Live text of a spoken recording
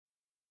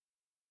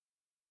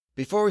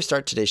Before we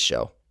start today's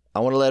show, I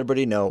want to let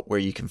everybody know where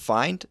you can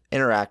find,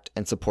 interact,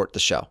 and support the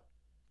show.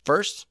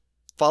 First,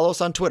 follow us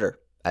on Twitter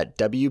at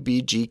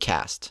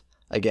WBGcast.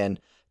 Again,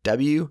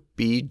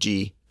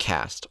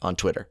 WBGcast on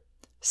Twitter.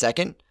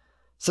 Second,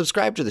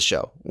 subscribe to the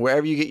show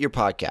wherever you get your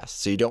podcasts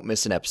so you don't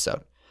miss an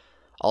episode.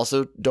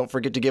 Also, don't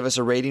forget to give us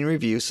a rating and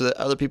review so that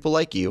other people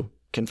like you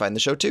can find the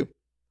show too.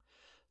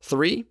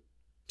 3,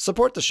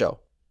 support the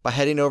show by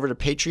heading over to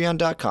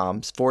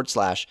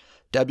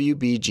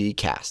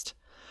patreon.com/WBGcast.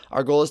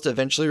 Our goal is to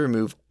eventually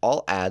remove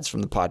all ads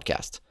from the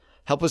podcast.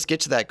 Help us get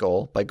to that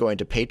goal by going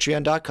to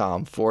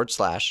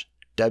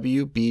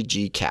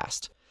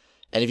patreon.com/WBGcast.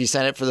 And if you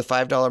sign up for the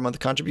 $5 a month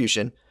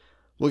contribution,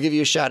 we'll give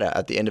you a shout out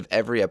at the end of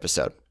every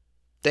episode.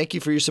 Thank you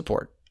for your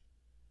support.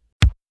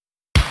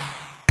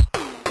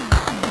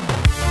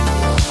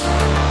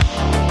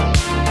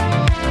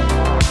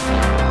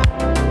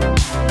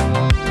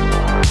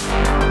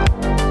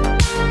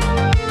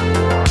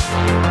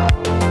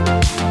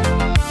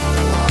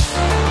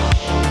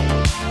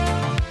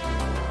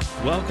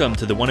 Welcome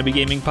to the Wannabe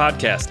Gaming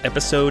Podcast,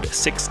 episode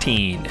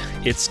 16.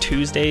 It's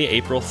Tuesday,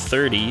 April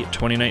 30,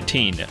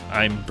 2019.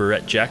 I'm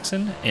Brett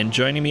Jackson, and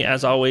joining me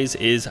as always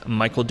is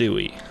Michael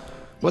Dewey.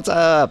 What's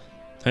up?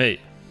 Hey.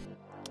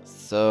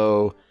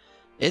 So,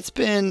 it's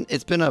been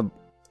a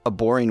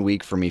boring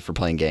week for me for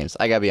playing games.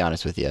 I gotta be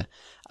honest with you.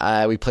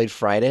 We played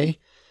Friday,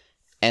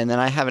 and then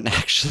I haven't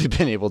actually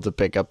been able to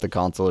pick up the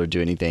console or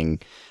do anything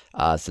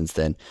since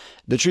then.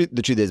 The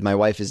truth is, my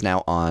wife is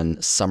now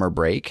on summer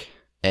break.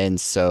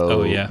 And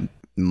so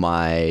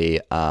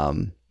my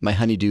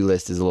honey-do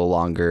list is a little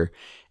longer,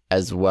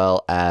 as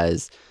well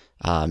as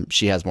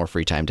she has more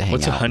free time to hang out.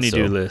 What's a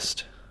honey-do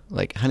list?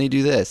 Like, honey,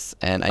 do this,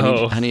 and I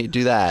need honey,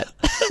 do that.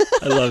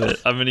 I love it.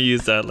 I'm going to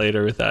use that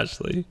later with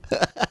Ashley.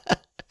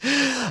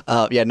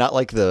 Yeah, not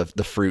like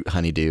the fruit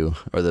honeydew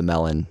or the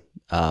melon,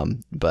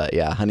 but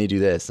yeah, honey, do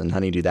this, and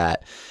honey, do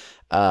that.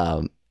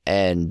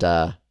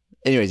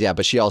 Anyways, yeah,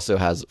 but she also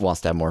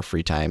wants to have more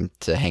free time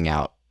to hang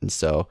out. And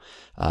so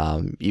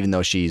even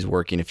though she's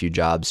working a few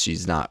jobs,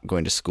 she's not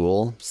going to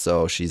school.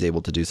 So she's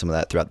able to do some of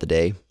that throughout the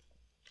day.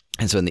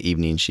 And so in the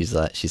evening, she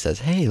says,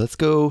 hey, let's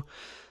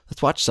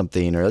watch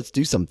something or let's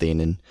do something.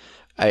 And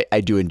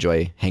I do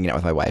enjoy hanging out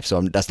with my wife. So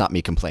that's not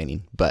me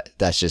complaining, but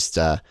that's just,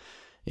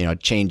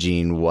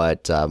 changing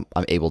what I'm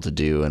able to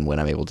do and when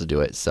I'm able to do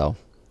it. So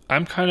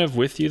I'm kind of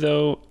with you,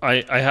 though.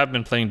 I have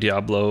been playing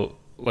Diablo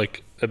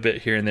like a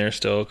bit here and there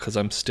still because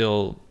I'm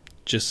still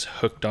just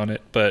hooked on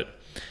it. But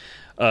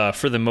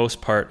for the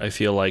most part, I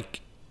feel like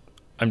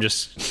I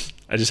just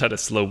had a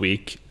slow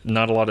week.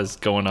 Not a lot is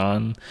going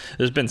on.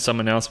 There's been some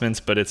announcements,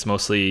 but it's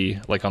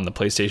mostly like on the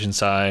PlayStation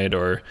side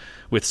or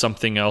with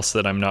something else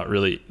that I'm not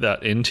really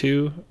that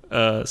into.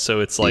 So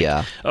it's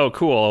like, oh,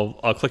 cool.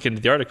 I'll click into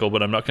the article,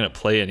 but I'm not going to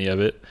play any of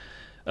it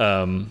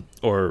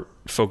or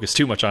focus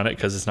too much on it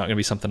because it's not going to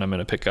be something I'm going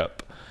to pick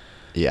up.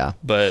 Yeah,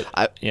 but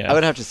I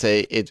would have to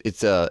say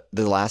it's the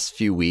last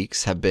few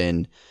weeks have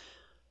been.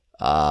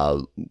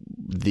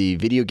 The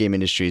video game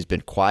industry has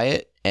been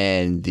quiet,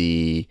 and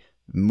the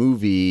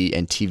movie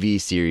and TV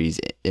series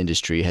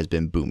industry has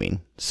been booming.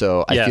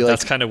 So I feel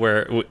that's kind of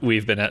where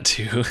we've been at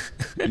too.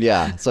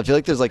 Yeah. So I feel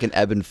like there's like an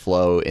ebb and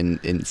flow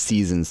in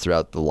seasons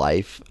throughout the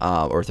life,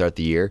 or throughout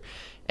the year.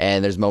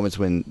 And there's moments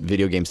when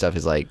video game stuff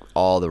is like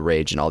all the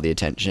rage and all the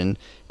attention.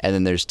 And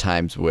then there's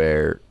times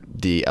where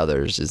the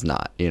others is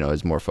not,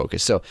 is more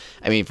focused. So,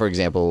 I mean, for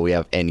example, we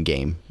have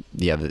Endgame.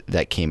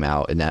 That came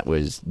out, and that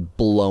was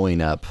blowing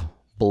up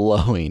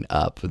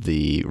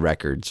the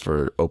records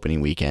for opening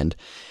weekend,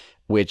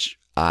 which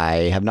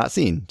I have not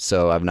seen.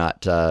 So I've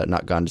not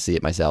gone to see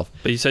it myself.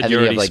 But you said you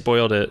already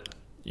spoiled it.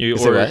 You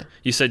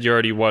said you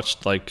already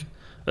watched like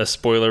a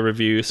spoiler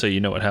review, so you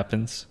know what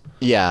happens.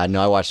 Yeah,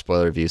 no, I watched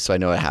spoiler reviews, so I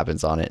know what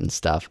happens on it and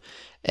stuff.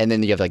 And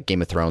then you have like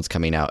Game of Thrones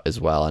coming out as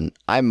well, and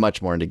I'm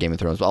much more into Game of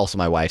Thrones, but also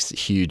my wife's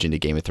huge into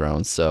Game of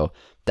Thrones, so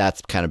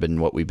that's kind of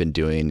been what we've been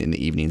doing in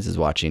the evenings is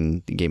watching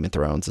Game of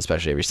Thrones,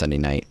 especially every Sunday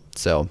night.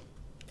 So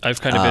I've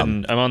kind of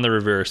I'm on the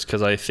reverse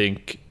because I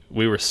think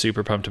we were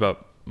super pumped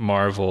about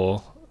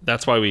Marvel.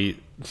 That's why we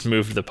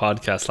moved the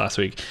podcast last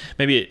week.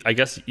 Maybe, I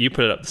guess you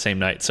put it up the same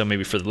night, so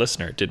maybe for the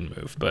listener it didn't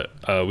move, but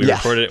we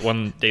recorded it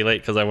one day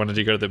late because I wanted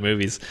to go to the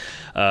movies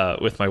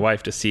with my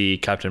wife to see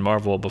Captain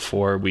Marvel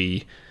before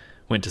we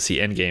went to see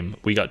Endgame.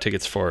 We got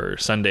tickets for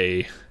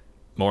Sunday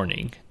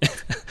morning.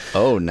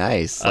 Oh,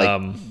 nice.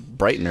 Like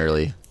bright and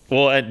early.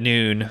 Well, at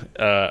noon,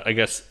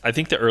 I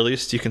think the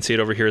earliest you can see it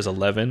over here is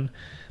 11,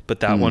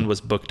 but that one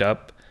was booked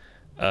up.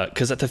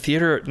 Because at the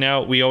theater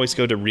now, we always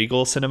go to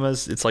Regal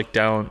Cinemas. It's like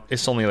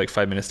it's only like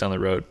 5 minutes down the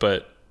road,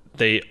 but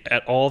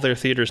at all their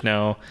theaters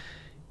now,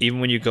 even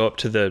when you go up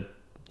to the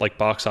like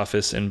box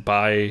office and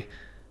buy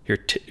your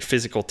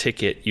physical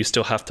ticket, you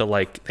still have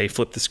to they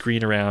flip the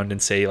screen around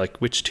and say like,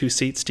 which 2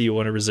 seats do you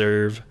want to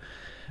reserve?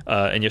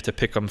 And you have to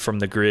pick them from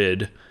the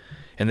grid.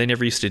 And they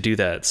never used to do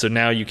that. So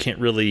now you can't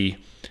really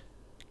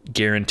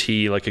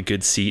guarantee like a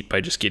good seat by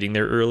just getting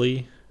there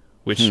early,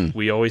 which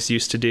we always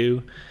used to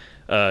do.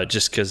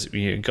 Just because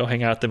you go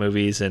hang out at the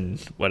movies and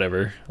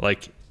whatever.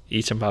 Like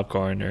eat some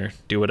popcorn or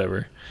do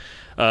whatever.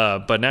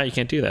 But now you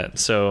can't do that.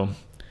 So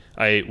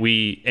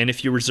and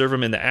if you reserve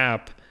them in the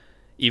app,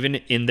 even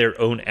in their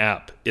own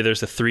app,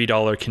 there's a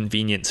 $3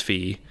 convenience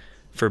fee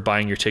for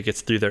buying your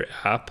tickets through their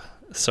app.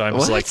 So I'm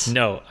just like,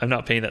 no, I'm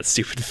not paying that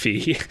stupid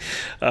fee.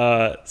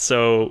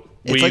 So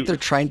it's like they're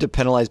trying to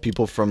penalize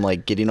people from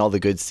like getting all the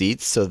good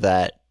seats so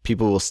that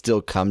people will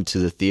still come to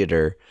the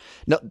theater.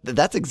 No,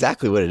 that's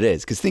exactly what it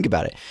is. Because think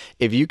about it.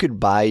 If you could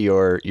buy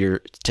your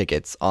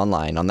tickets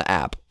online on the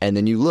app and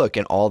then you look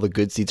and all the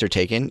good seats are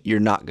taken, you're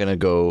not going to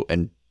go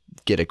and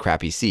get a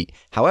crappy seat.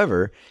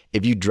 However,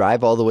 if you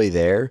drive all the way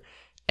there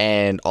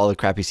and all the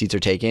crappy seats are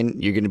taken,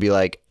 you're going to be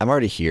like, I'm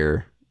already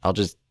here. I'll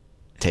just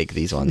take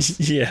these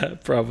ones. Yeah,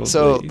 probably.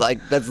 So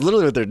like that's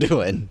literally what they're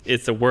doing.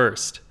 It's the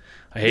worst.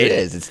 I hate it. It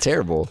is. It's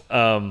terrible.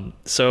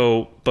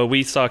 But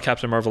we saw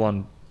Captain Marvel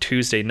on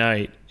Tuesday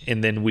night,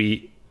 and then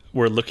we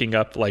were looking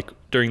up like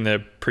during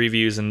the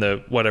previews and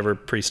the whatever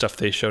pre-stuff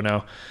they show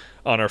now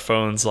on our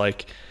phones,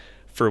 like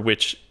for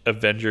which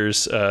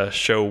Avengers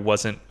show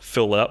wasn't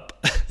fill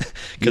up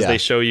because they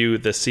show you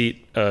the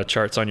seat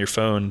charts on your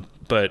phone.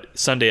 But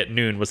Sunday at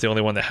noon was the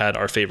only one that had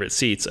our favorite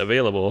seats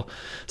available.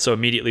 So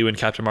immediately when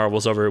Captain Marvel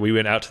was over, we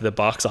went out to the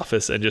box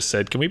office and just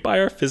said, can we buy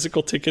our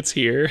physical tickets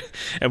here?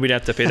 And we'd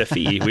have to pay the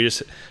fee. We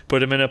just put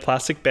them in a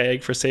plastic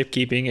bag for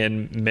safekeeping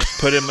and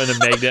put them in a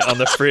magnet on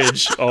the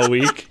fridge all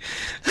week.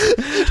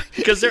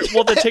 Because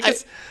the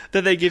tickets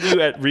that they give you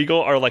at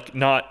Regal are like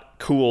not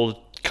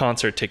cool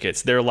concert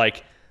tickets. They're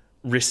like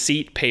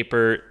receipt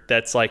paper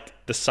that's like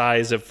the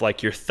size of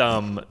like your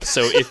thumb.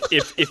 So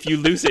if you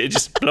lose it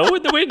just blow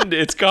in the wind,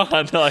 it's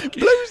gone. Like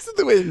blows in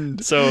the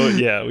wind. So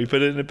yeah, we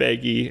put it in a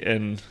baggie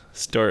and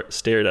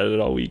stared at it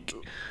all week.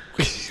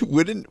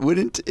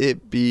 Wouldn't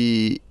it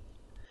be?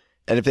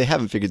 And if they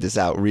haven't figured this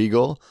out,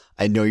 Regal,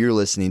 I know you're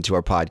listening to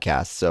our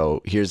podcast,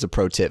 so here's a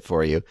pro tip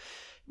for you.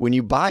 When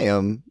you buy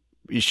them,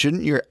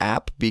 shouldn't your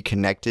app be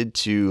connected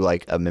to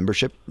like a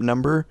membership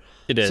number?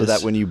 It is. So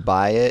that when you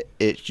buy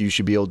it, you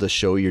should be able to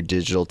show your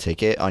digital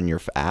ticket on your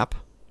app?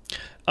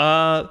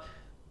 I'm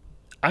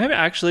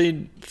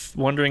actually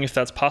wondering if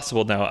that's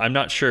possible now. I'm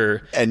not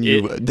sure. And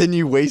then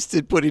you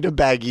wasted putting a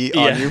baggie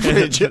on your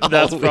fridge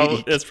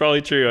That's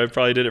probably true. I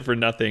probably did it for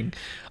nothing.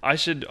 I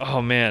should.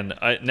 Oh man!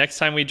 Next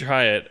time we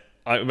try it,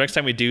 next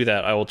time we do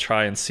that, I will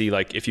try and see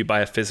like if you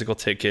buy a physical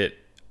ticket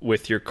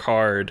with your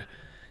card,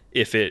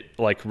 if it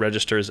like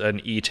registers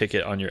an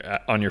e-ticket on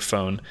your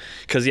phone.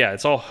 Because yeah,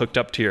 it's all hooked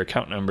up to your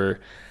account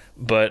number.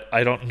 But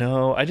I don't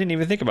know. I didn't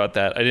even think about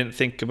that. I didn't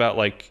think about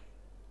like.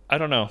 I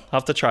don't know. I'll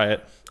have to try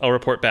it. I'll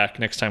report back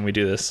next time we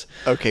do this.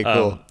 Okay,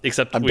 cool.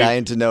 Except I'm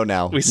dying to know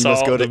now. We you saw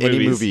must go to the any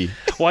movies. movie.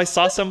 Well, I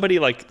saw somebody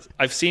like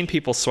I've seen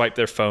people swipe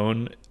their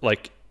phone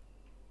like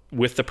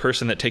with the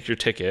person that takes your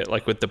ticket,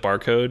 like with the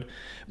barcode.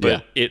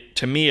 But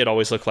to me, it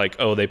always looked like,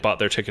 oh, they bought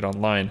their ticket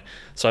online.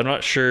 So I'm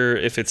not sure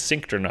if it's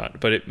synced or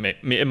not, but it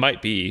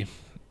might be.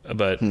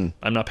 But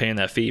I'm not paying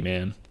that fee,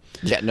 man.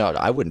 Yeah, no,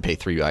 I wouldn't pay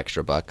 $3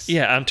 extra.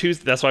 Yeah, on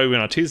Tuesday. That's why we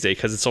went on Tuesday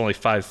because it's only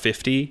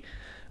 $5.50.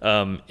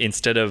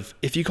 Instead of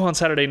if you go on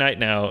Saturday night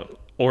now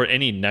or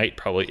any night,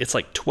 probably it's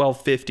like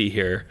 $12.50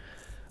 here.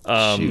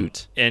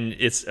 Shoot. And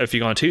it's if you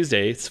go on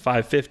Tuesday, it's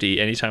 $5.50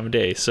 any time of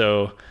day.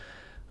 So,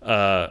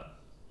 yeah,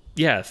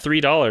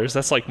 $3.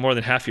 That's like more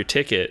than half your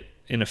ticket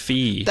in a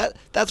fee.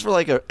 That's for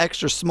like an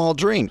extra small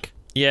drink.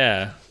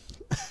 Yeah,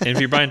 and if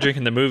you're buying drink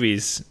in the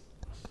movies,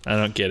 I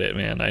don't get it,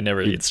 man. I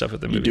never eat stuff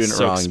at the movies. You're doing it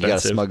so wrong. Expensive. You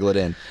gotta smuggle it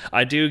in.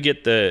 I do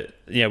get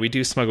we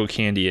do smuggle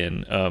candy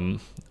in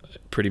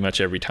pretty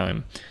much every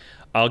time.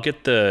 I'll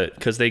get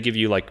because they give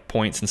you like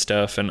points and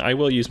stuff, and I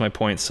will use my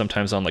points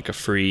sometimes on like a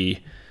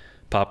free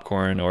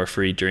popcorn or a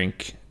free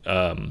drink,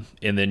 and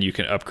then you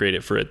can upgrade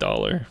it for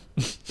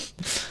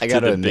 $1. I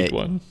gotta admit, big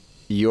one.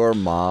 Your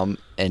mom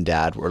and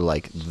dad were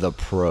like the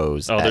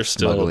pros at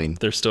smuggling.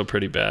 They're still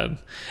pretty bad.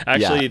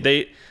 Actually,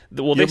 they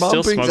Your still mom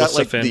brings smuggle out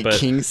like stuff in, the but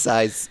king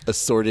size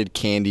assorted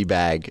candy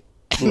bag.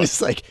 And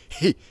it's like,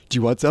 hey, do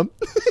you want some?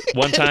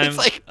 One time, it's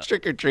like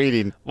trick or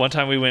treating. One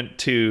time we went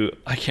to,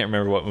 I can't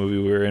remember what movie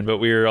we were in, but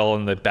we were all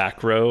in the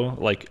back row,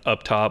 like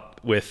up top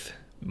with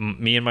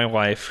me and my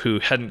wife, who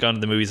hadn't gone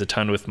to the movies a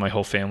ton with my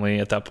whole family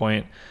at that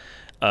point,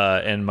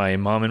 and my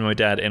mom and my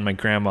dad and my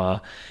grandma.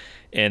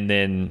 And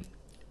then,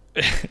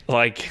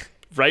 like,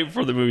 right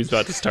before the movie's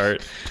about to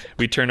start,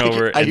 we turn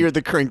over. I hear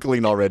the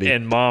crinkling already.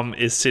 And mom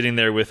is sitting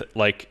there with,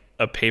 like,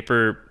 a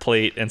paper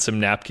plate and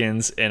some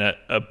napkins and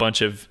a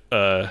bunch of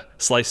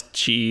sliced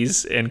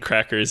cheese and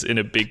crackers in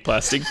a big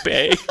plastic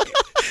bag.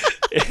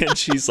 And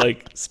she's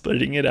like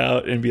splitting it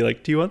out and be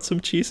like, do you want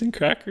some cheese and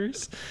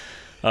crackers?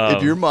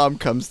 If your mom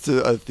comes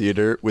to a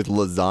theater with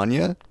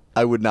lasagna,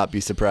 I would not be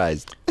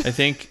surprised. I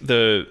think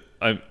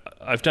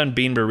I've done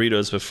bean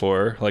burritos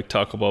before, like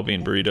Taco Bell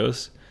bean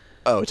burritos.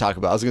 Oh, Taco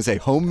Bell. I was going to say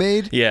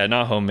homemade? Yeah,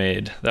 not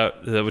homemade.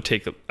 That would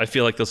take... I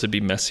feel like those would be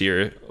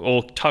messier.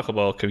 Well, Taco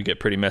Bell could get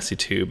pretty messy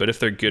too, but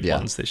if they're good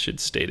ones, they should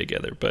stay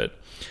together. But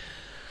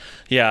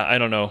yeah, I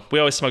don't know. We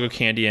always smuggle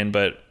candy in,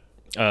 but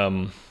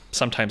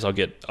sometimes I'll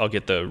get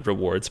the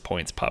rewards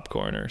points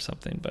popcorn or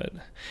something. But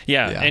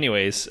yeah.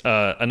 Anyways,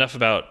 enough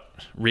about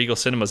Regal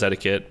Cinemas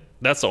etiquette,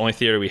 that's the only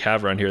theater we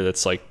have around here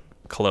that's like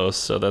close,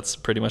 so that's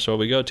pretty much what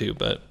we go to.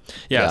 But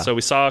yeah, so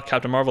we saw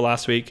Captain Marvel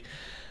last week.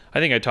 I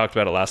think I talked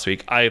about it last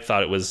week. I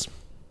thought it was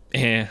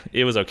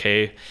it was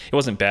okay. It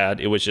wasn't bad.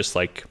 It was just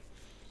like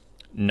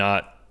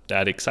not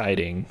that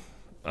exciting.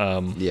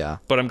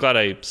 But I'm glad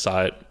I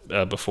saw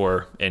it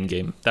before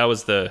Endgame. That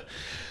was the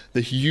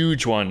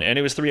huge one, and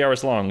it was 3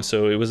 hours long,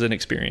 so it was an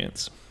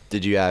experience.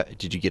 Did you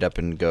get up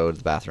and go to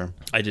the bathroom?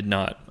 I did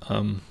not.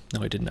 No,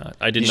 I did not.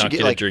 I did not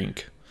get a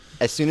drink.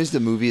 As soon as the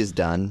movie is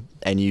done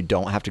and you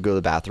don't have to go to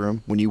the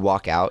bathroom, when you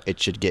walk out, you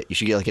should get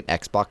like an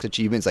Xbox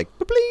achievement. It's like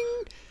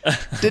bling.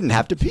 Didn't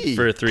have to pee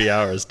for 3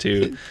 hours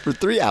too. For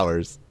 3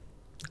 hours.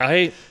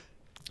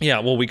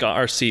 Well, we got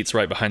our seats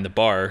right behind the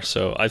bar,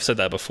 so I've said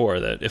that before,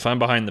 that if I'm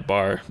behind the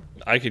bar,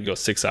 I could go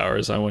 6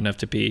 hours. I wouldn't have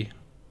to pee.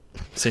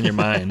 It's in your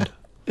mind.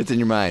 It's in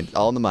your mind,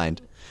 all in the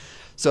mind.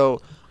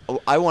 So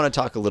I want to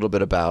talk a little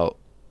bit about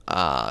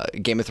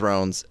Game of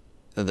Thrones,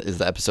 is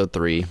the episode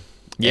 3,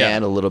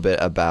 and a little bit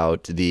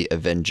about the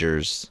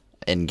Avengers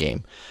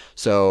Endgame.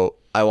 So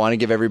I want to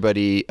give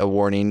everybody a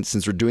warning.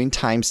 Since we're doing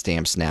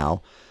timestamps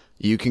now,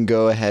 you can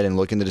go ahead and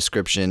look in the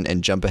description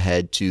and jump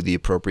ahead to the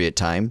appropriate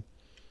time.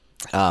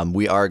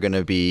 We are going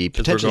to be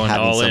potentially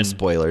having some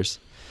spoilers.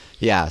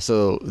 Yeah,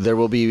 so there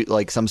will be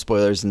like some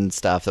spoilers and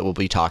stuff that we'll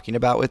be talking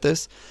about with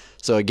this.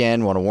 So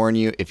again, want to warn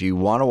you, if you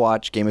want to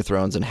watch Game of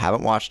Thrones and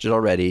haven't watched it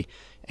already,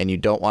 and you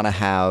don't want to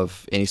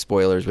have any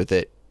spoilers with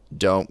it,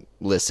 don't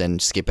listen,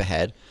 skip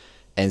ahead.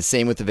 And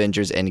same with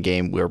Avengers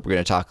Endgame, we're going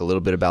to talk a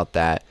little bit about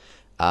that.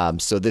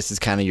 So this is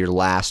kind of your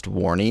last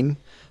warning.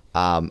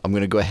 I'm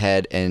going to go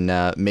ahead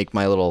and make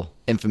my little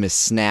infamous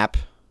snap.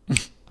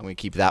 I'm going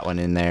to keep that one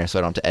in there so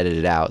I don't have to edit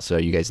it out, so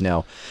you guys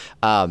know.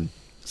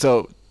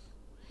 So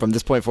from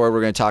this point forward,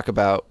 we're going to talk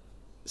about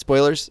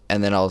spoilers,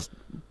 and then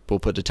we'll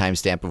put the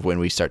timestamp of when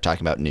we start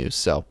talking about news.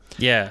 So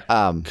yeah,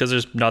 because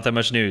there's not that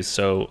much news,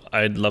 so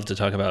I'd love to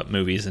talk about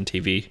movies and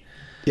TV.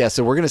 Yeah,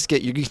 so we're going to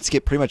skip. You can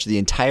skip pretty much the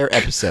entire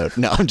episode.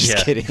 No, I'm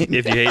just kidding.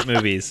 If you hate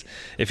movies.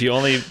 If you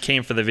only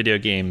came for the video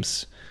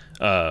games,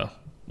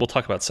 we'll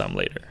talk about some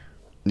later.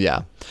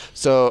 Yeah.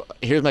 So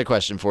here's my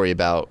question for you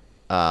about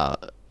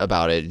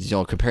it. You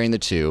know, comparing the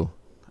two.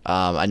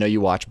 I know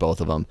you watch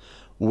both of them.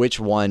 Which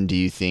one do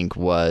you think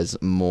was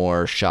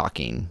more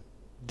shocking?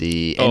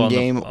 The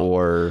Endgame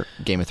or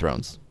Game of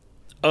Thrones?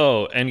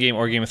 Oh, Endgame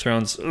or Game of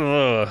Thrones?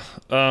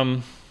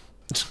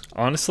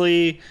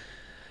 Honestly,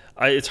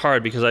 it's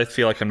hard because I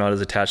feel like I'm not as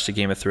attached to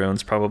Game of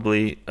Thrones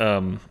probably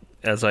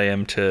as I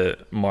am to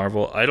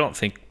Marvel. I don't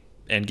think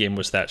Endgame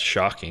was that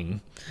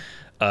shocking.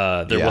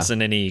 There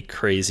wasn't any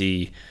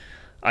crazy...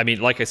 I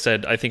mean, like I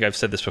said, I think I've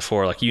said this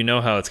before, like, you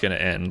know how it's going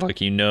to end. Like,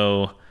 you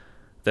know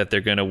that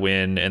they're going to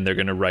win and they're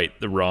going to right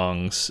the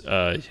wrongs.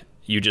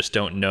 You just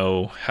don't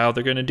know how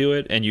they're going to do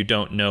it, and you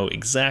don't know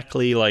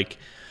exactly, like,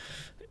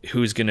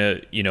 who's going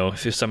to, you know,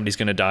 if somebody's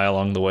going to die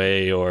along the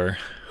way or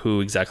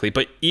who exactly.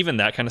 But even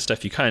that kind of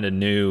stuff, you kind of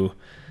knew.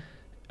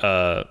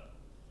 I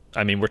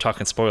mean, we're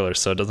talking spoilers,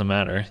 so it doesn't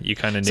matter. You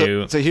kind of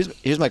knew. So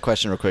here's my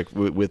question real quick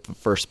with the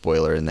first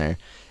spoiler in there.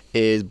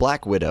 Is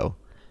Black Widow...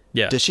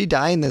 Yeah. Does she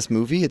die in this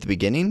movie at the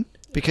beginning?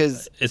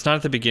 Because it's not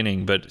at the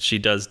beginning, but she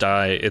does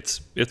die.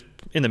 It's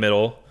in the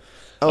middle.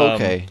 Oh,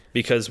 okay.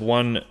 Because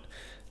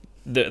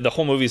the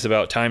whole movie is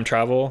about time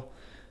travel.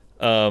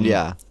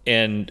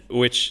 And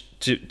which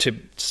to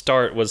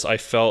start was, I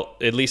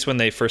felt, at least when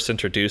they first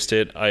introduced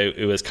it,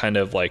 it was kind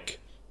of like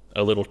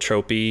a little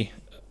tropey,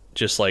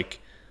 just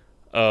like,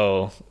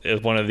 oh,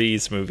 it's one of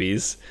these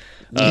movies,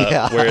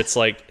 where it's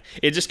like,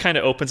 it just kind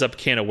of opens up a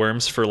can of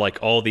worms for like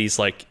all these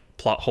like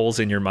plot holes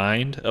in your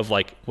mind of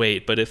like,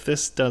 wait, but if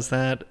this does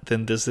that,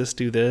 then does this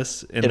do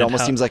this? And it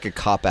almost seems like a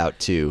cop out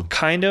too.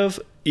 Kind of.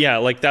 Yeah,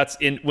 like that's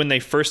when they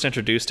first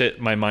introduced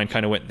it, my mind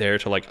kind of went there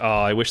to like,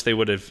 oh, I wish they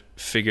would have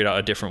figured out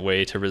a different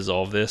way to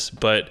resolve this.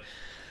 But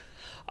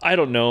I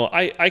don't know.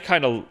 I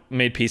kind of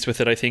made peace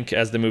with it, I think,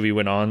 as the movie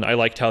went on. I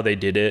liked how they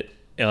did it.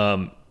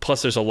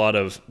 Plus there's a lot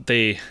of,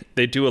 they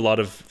do a lot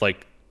of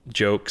like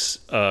jokes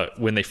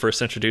when they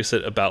first introduce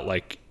it about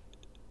like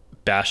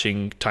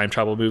bashing time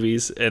travel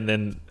movies, and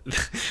then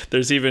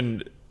there's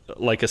even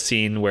like a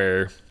scene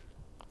where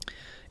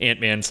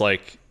Ant-Man's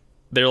like,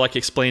 they're like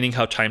explaining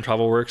how time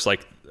travel works,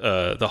 like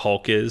the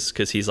Hulk is,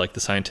 because he's like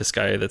the scientist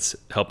guy that's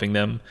helping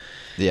them.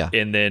 Yeah.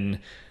 And then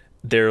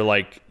they're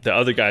like, the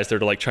other guys, they're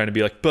like trying to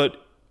be like,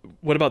 but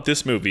what about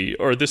this movie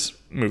or this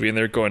movie? And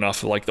they're going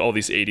off of like all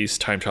these 80s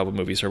time travel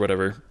movies or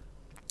whatever.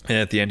 And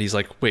at the end he's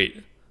like,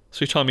 wait,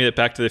 so you're telling me that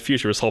Back to the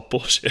Future was all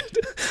bullshit?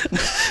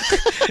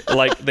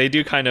 Like, they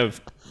do kind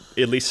of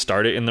at least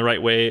start it in the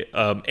right way,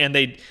 and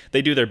they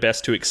do their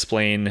best to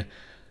explain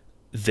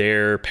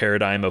their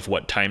paradigm of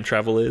what time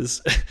travel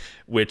is,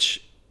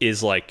 which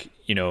is like,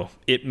 you know,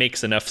 it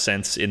makes enough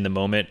sense in the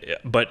moment,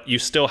 but you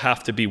still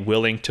have to be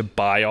willing to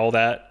buy all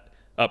that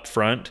up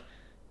front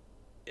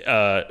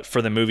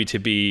for the movie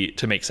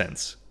to make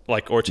sense,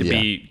 like, or to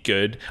be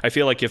good. I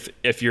feel like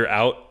if you're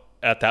out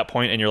at that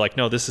point and you're like,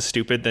 no, this is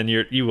stupid, then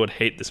you would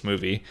hate this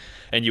movie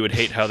and you would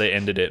hate how they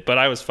ended it. But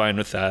I was fine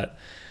with that.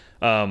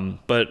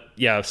 But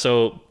yeah,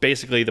 so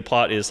basically the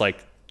plot is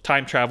like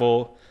time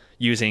travel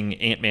using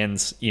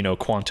Ant-Man's,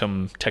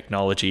 quantum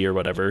technology or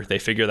whatever. They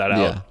figure that out.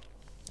 Yeah.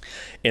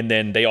 And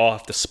then they all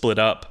have to split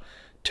up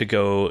to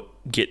go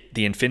get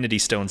the Infinity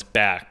Stones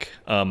back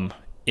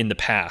in the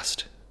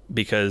past,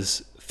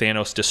 because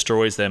Thanos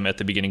destroys them at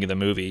the beginning of the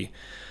movie.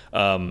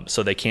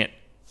 So they can't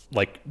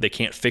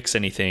fix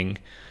anything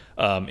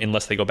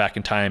unless they go back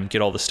in time,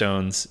 get all the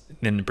stones,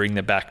 then bring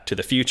them back to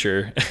the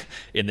future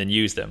and then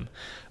use them.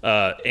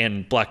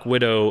 And Black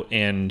Widow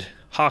and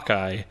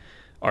Hawkeye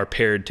are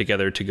paired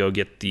together to go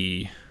get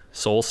the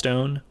Soul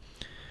Stone,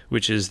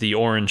 which is the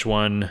orange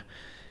one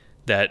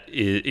that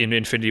is in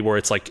Infinity War.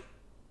 It's like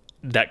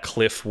that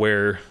cliff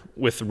where,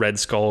 with Red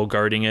Skull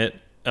guarding it,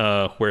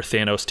 where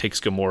Thanos takes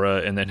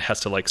Gamora and then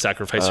has to like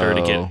sacrifice her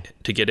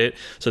to get it.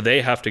 So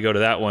they have to go to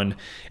that one.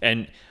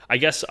 And I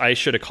guess I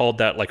should have called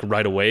that like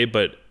right away,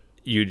 but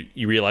you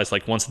realize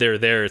like once they're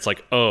there, it's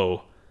like,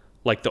 oh,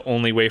 like the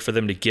only way for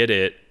them to get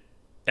it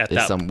at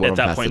that point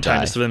in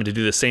time is for them to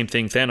do the same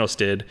thing Thanos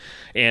did.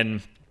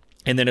 And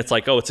then it's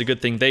like, oh, it's a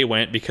good thing they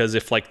went, because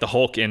if like the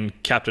Hulk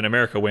and Captain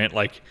America went,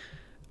 like,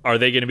 are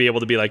they going to be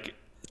able to be like,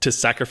 to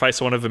sacrifice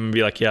one of them and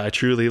be like, yeah, I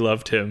truly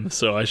loved him,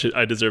 so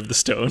I deserve the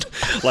stone.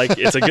 Like,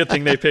 it's a good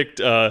thing they picked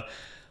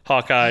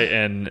Hawkeye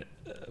and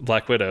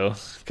Black Widow,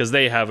 because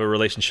they have a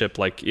relationship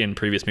like in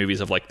previous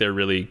movies of like they're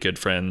really good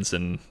friends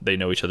and they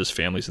know each other's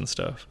families and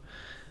stuff.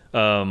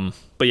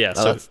 But yeah,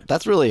 so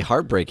that's really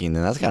heartbreaking.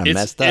 Then that's kind of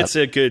messed up. It's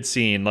a good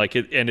scene, like,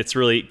 and it's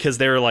really because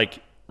they're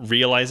like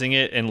realizing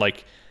it and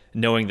like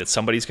knowing that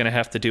somebody's going to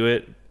have to do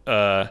it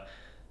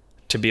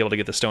to be able to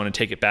get the stone and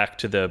take it back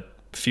to the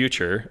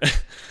future.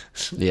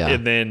 Yeah.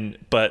 And then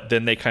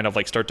they kind of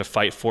like start to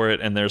fight for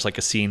it, and there's like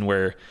a scene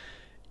where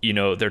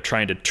they're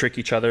trying to trick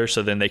each other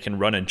so then they can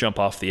run and jump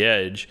off the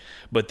edge,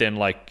 but then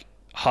like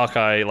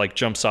Hawkeye like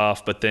jumps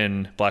off, but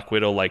then Black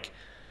Widow like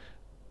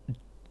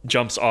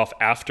jumps off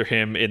after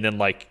him, and then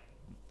like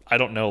I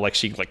don't know, like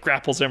she like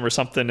grapples him or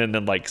something and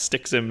then like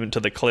sticks him into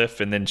the cliff,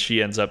 and then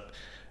she ends up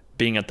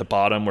being at the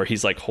bottom where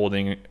he's like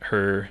holding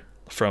her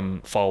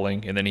from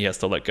falling, and then he has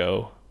to let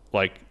go.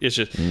 Like it's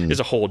just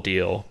it's a whole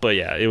deal. But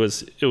yeah, it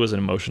was an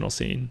emotional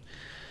scene.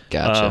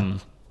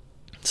 Gotcha.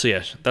 So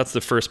yeah, that's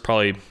the first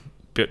probably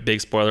big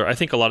spoiler. I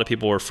think a lot of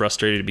people were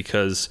frustrated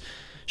because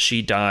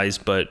she dies,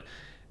 but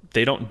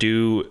they don't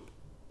do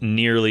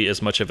nearly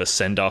as much of a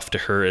send off to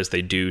her as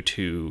they do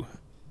to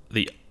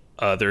the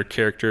other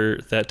character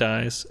that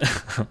dies.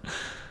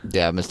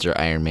 Yeah, Mr.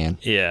 Iron Man.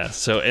 Yeah.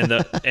 So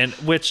and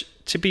which,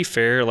 to be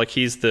fair, like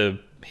he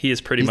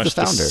is pretty much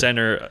the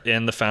center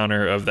and the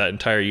founder of that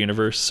entire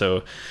universe.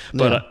 So,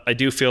 but yeah. I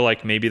do feel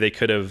like maybe they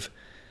could have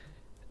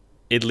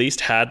at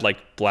least had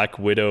like Black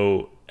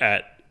Widow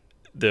at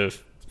the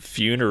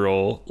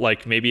funeral,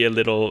 like maybe a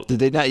little. Did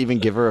they not even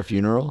give her a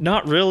funeral?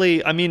 Not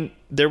really. I mean,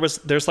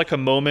 there's like a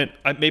moment,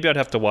 maybe I'd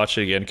have to watch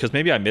it again because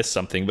maybe I missed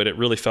something, but it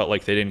really felt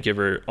like they didn't give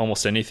her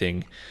almost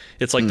anything.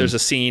 It's like there's a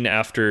scene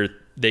after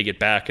they get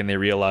back and they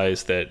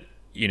realize that,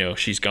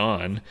 she's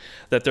gone,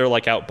 that they're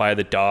like out by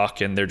the dock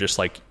and they're just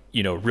like,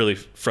 really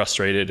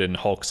frustrated, and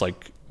Hulk's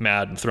like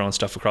mad and throwing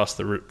stuff across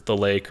the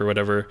lake or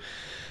whatever.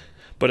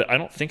 But I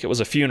don't think it was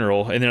a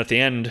funeral. And then at the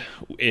end,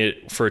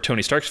 for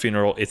Tony Stark's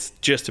funeral, it's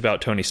just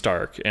about Tony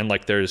Stark, and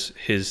like there's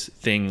his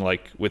thing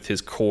like with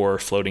his core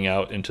floating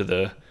out into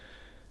the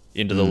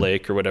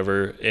lake or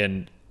whatever.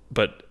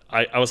 But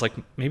I was like,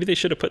 maybe they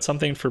should have put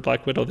something for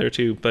Black Widow there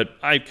too, but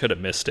I could have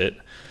missed it.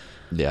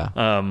 Yeah.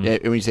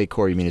 When you say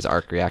core, you mean his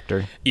arc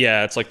reactor?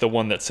 Yeah, it's like the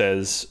one that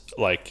says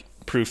like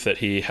proof that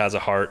he has a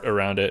heart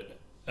around it.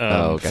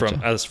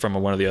 Gotcha. from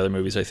one of the other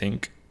movies, I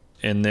think.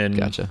 And then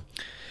gotcha.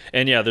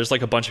 And yeah, there's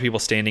like a bunch of people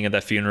standing at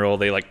that funeral.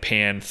 They like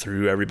pan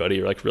through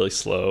everybody like really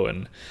slow,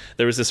 and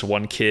there was this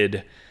one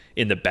kid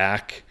in the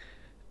back,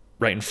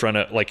 right in front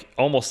of like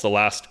almost the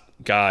last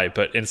guy,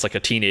 but it's like a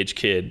teenage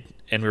kid.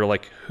 And we were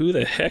like, who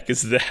the heck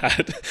is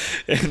that?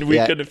 And we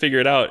couldn't figure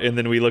it out. And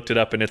then we looked it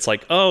up, and it's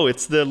like, oh,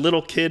 it's the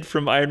little kid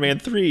from Iron Man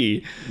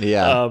 3.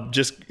 Yeah.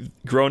 Just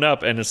grown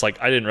up. And it's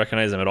like, I didn't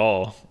recognize him at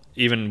all.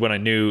 Even when I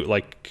knew,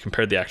 like,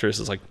 compared the actors,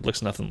 it's like,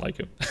 looks nothing like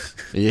him.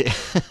 Yeah.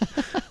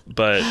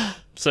 But,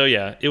 so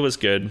yeah, it was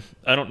good.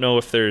 I don't know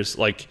if there's,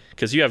 like,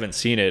 because you haven't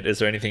seen it, is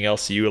there anything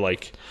else you,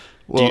 like,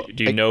 do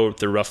you know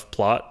the rough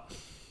plot?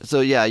 So,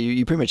 yeah,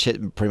 you pretty much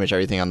hit pretty much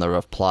everything on the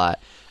rough plot.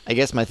 I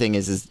guess my thing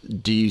is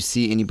do you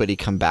see anybody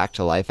come back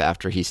to life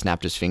after he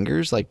snapped his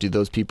fingers? Like, do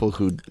those people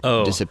who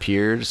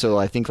disappeared? So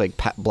I think like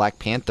Black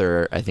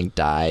Panther, I think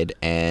died,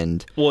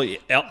 and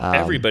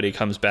everybody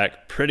comes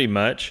back pretty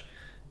much.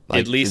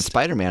 Like, at least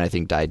Spider-Man, I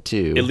think, died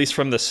too. At least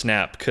from the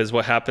snap, because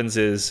what happens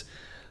is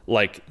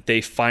like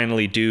they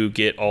finally do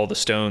get all the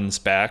stones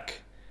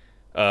back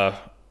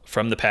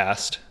from the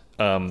past,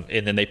 and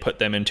then they put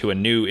them into a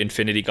new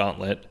Infinity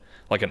Gauntlet,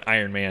 like an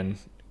Iron Man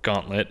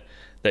gauntlet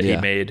that he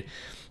made.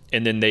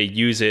 And then they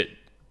use it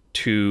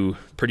to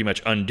pretty much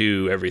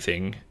undo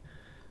everything,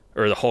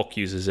 or the Hulk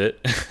uses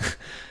it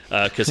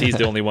because he's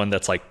the only one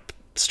that's like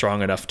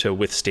strong enough to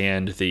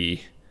withstand the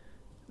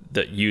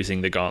that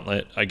using the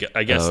gauntlet. I guess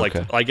Oh,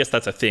 okay. I guess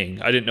that's a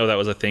thing. I didn't know that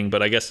was a thing,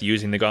 but I guess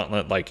using the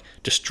gauntlet like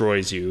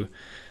destroys you.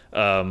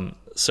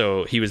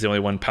 So he was the only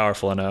one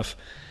powerful enough.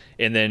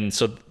 And then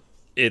so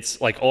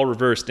it's like all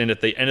reversed, and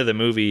at the end of the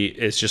movie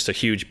it's just a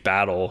huge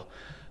battle.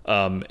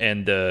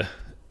 And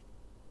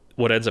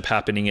what ends up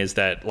happening is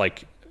that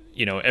like,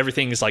 you know,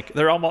 everything is like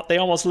they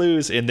almost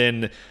lose, and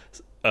then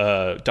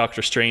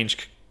Doctor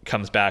Strange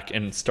comes back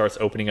and starts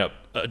opening up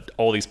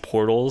all these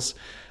portals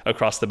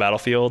across the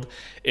battlefield,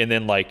 and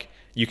then like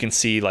you can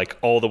see like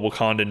all the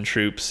Wakandan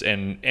troops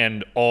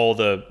and all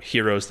the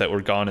heroes that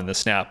were gone in the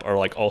snap are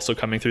like also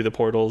coming through the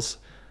portals.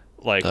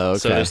 Like, Oh,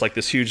 so okay. there's like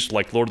this huge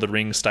like Lord of the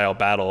Rings style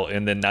battle,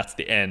 and then that's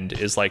the end,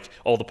 is like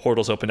all the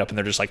portals opened up and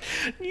they're just like,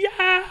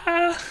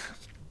 yeah.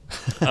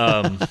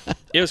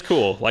 It was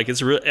cool. Like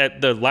it's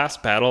at the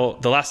last battle,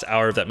 the last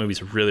hour of that movie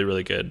is really,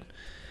 really good.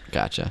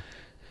 Gotcha.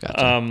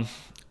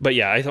 But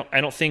yeah,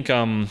 I don't think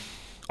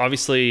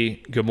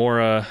obviously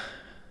Gamora,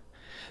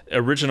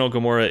 original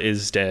Gamora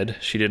is dead.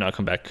 She did not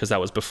come back because that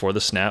was before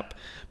the snap.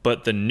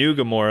 But the new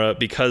Gamora,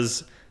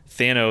 because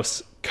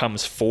Thanos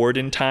comes forward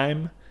in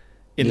time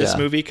in this Yeah.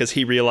 movie because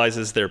he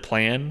realizes their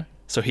plan,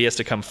 so he has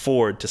to come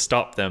forward to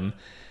stop them.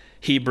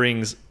 He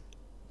brings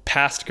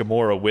past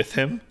Gamora with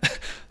him.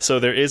 So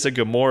there is a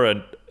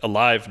Gamora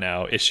alive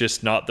now. It's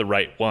just not the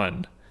right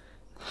one.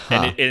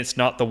 And it's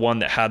not the one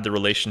that had the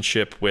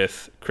relationship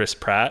with Chris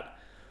Pratt.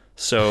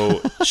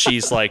 So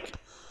she's like,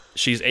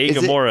 she's a Is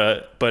it-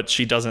 Gamora, but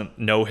she doesn't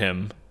know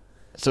him.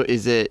 So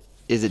is it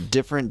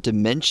different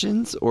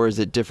dimensions or is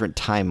it different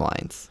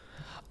timelines?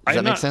 Does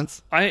that make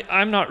sense?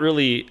 I'm not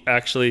really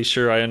actually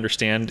sure I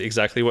understand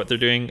exactly what they're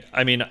doing.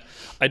 I mean,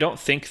 I don't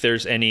think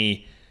there's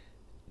any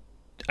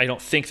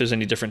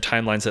different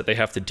timelines that they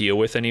have to deal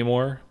with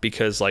anymore,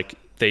 because like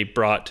they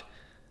brought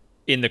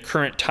in the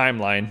current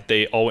timeline,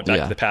 they all went back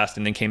Yeah. to the past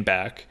and then came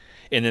back,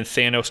 and then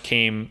Thanos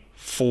came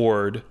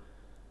forward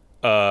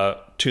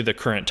to the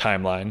current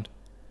timeline.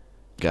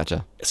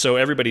 Gotcha. So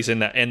everybody's in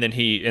that, and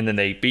then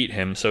they beat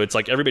him. So it's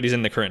like everybody's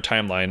in the current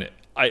timeline.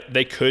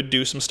 They could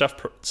do some stuff,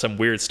 some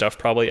weird stuff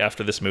probably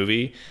after this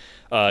movie,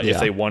 if Yeah.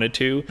 they wanted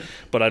to,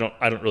 but I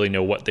don't really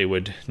know what they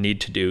would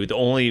need to do. The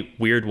only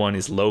weird one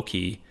is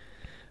Loki,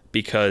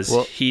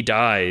 because he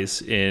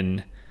dies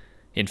in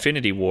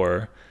Infinity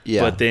War,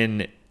 Yeah. but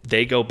then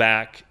they go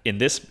back in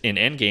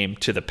Endgame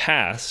to the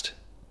past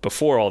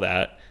before all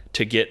that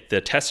to get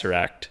the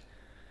Tesseract.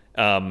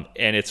 And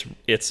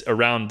it's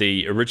around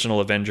the original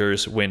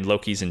Avengers when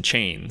Loki's in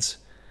chains,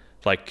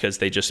 like, because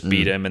they just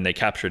beat him and they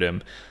captured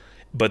him,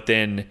 but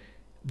then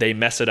they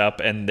mess it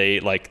up and they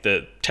like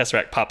the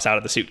Tesseract pops out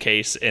of the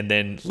suitcase, and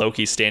then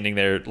Loki's standing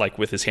there like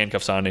with his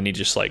handcuffs on, and he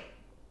just like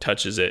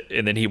touches it,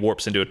 and then he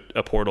warps into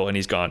a portal and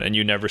he's gone, and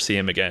you never see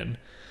him again.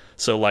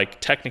 So like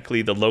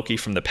technically the Loki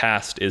from the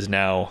past is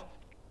now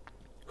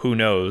who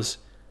knows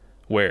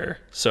where.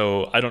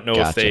 So I don't know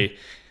Gotcha.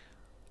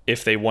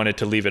 if they wanted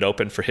to leave it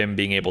open for him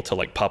being able to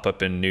like pop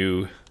up in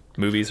new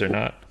movies or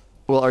not.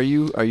 Well, are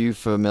you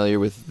familiar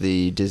with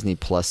the Disney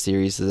Plus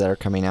series that are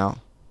coming out?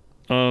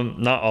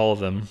 Not all of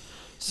them.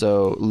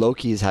 So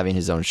Loki is having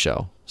his own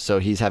show. So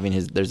he's having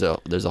there's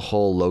a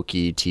whole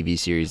Loki TV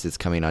series that's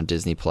coming on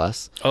Disney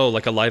Plus. Oh,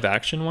 like a live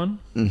action one?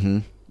 Mm-hmm.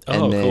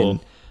 Oh, And then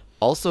cool.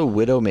 also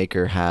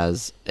Widowmaker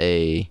has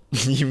a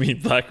You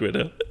mean Black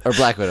Widow? or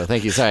Black Widow.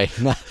 Thank you. Sorry.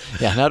 Not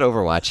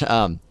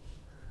Overwatch.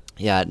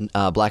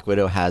 Black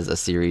Widow has a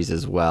series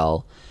as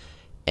well,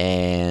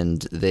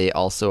 and they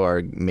also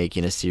are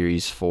making a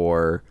series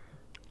for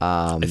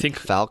I think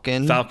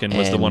Falcon. Falcon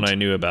was the one I and-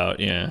 knew about.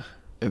 Yeah.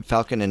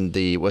 Falcon and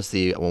what's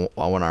the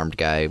one-armed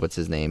guy? What's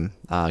his name?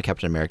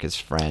 Captain America's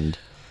friend.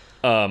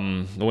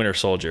 The Winter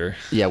Soldier.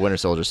 Yeah, Winter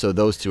Soldier. So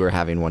those two are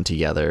having one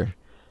together.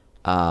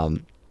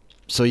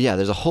 So yeah,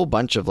 there's a whole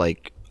bunch of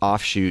like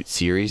offshoot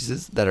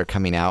series that are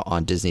coming out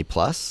on Disney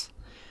Plus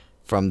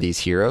from these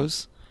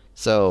heroes.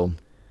 So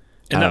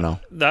I don't know.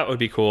 That would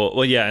be cool.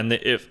 Well, yeah, and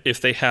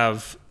if they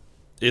have,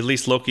 at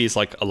least Loki's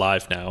like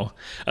alive now.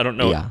 I don't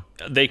know. Yeah.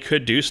 They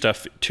could do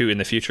stuff too in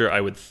the future, I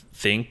would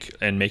think,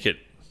 and make it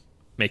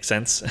make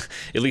sense,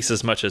 at least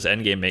as much as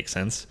Endgame makes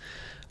sense.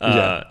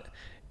 Yeah.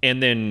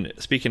 And then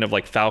speaking of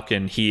like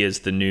Falcon, he is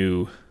the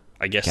new,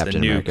 I guess, the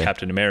Captain new America.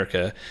 Captain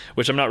America,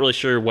 which I'm not really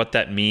sure what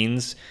that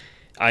means.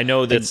 I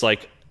know that's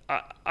like,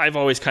 I've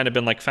always kind of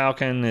been like,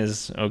 Falcon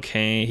is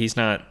okay. He's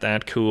not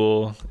that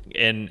cool.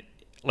 And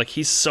like,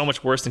 he's so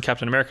much worse than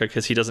Captain America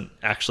because he doesn't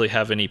actually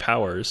have any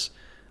powers.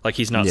 Like,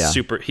 he's not Yeah.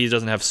 he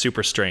doesn't have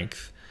super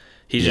strength.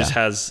 He just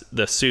Yeah. has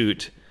the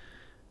suit,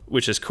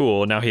 which is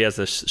cool. Now he has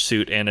the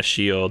suit and a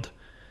shield.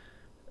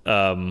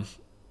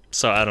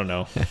 So I don't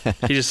know.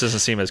 He just doesn't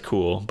seem as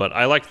cool, but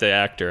I like the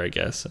actor, I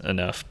guess,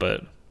 enough,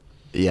 but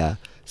Yeah.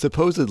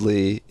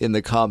 Supposedly in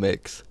the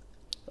comics,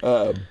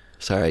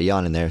 sorry, I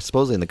yawned in there.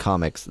 Supposedly in the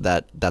comics,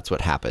 that's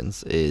what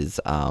happens is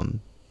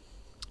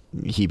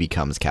he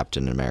becomes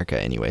Captain America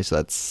anyway. So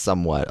that's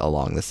somewhat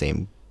along the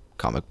same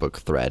comic book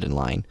thread and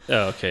line.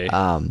 oh, okay.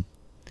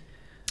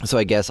 So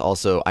I guess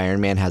also Iron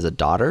Man has a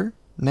daughter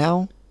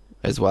now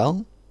as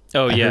well.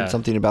 Oh, I yeah. heard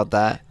something about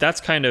that.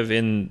 That's kind of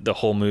in the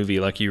whole movie.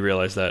 Like, you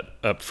realize that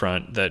up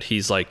front, that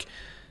he's like,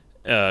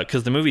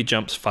 because the movie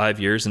jumps 5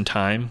 years in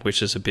time,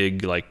 which is a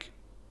big, like,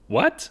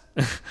 what?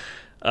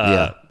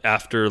 Yeah.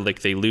 After,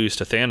 like, they lose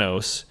to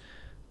Thanos,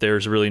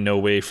 there's really no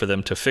way for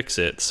them to fix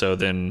it. So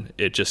then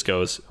it just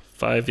goes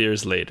 5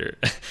 years later,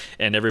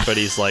 and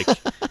everybody's like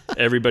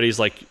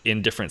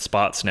in different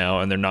spots now,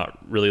 and they're not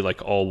really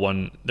like all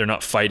one. They're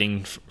not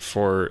fighting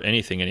for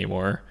anything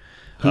anymore.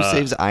 Who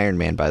saves Iron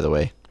Man, by the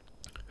way?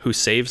 Who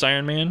saves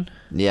Iron Man?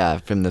 Yeah,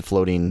 from the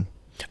floating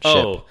ship.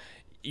 Oh,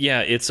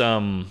 yeah, it's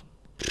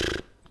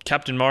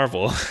Captain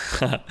Marvel.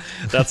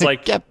 That's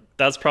like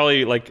that's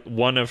probably like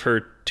one of her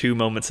 2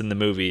 moments in the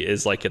movie,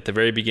 is like at the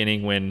very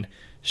beginning when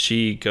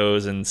she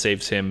goes and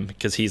saves him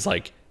because he's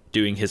like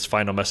doing his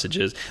final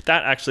messages.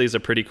 That actually is a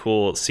pretty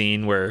cool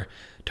scene where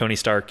Tony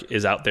Stark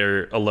is out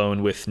there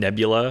alone with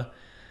Nebula,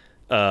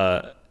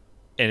 and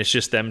it's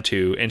just them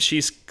two, and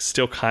she's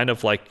still kind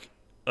of like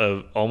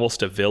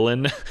almost a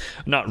villain.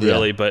 Not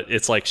really, Yeah. but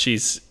it's like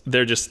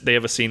they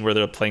have a scene where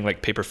they're playing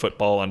like paper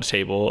football on a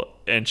table,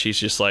 and she's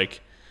just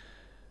like,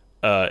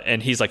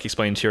 and he's like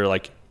explaining to her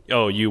like,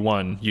 oh, you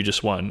won, you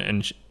just won,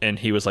 and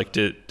he was like,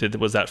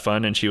 was that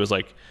fun? And she was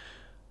like,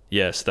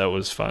 yes, that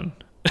was fun.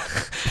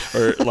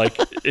 Or like,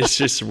 it's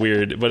just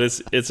weird, but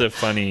it's a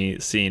funny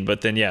scene.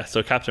 But then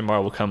so Captain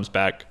Marvel comes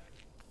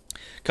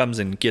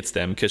and gets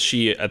them, because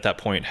she at that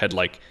point had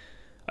like,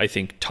 I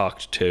think,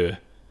 talked to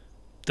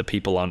the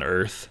people on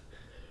Earth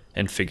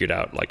and figured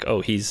out like,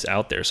 oh, he's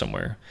out there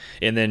somewhere.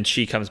 And then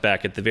she comes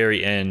back at the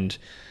very end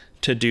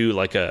to do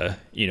like a,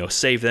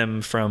 save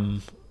them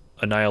from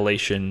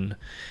annihilation,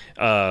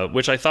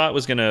 which I thought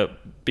was gonna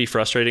be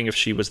frustrating if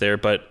she was there,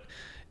 but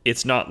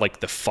it's not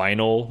like the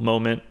final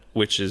moment,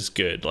 which is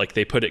good. Like,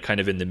 they put it kind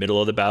of in the middle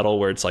of the battle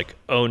where it's like,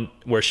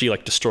 where she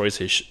like destroys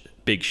his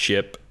big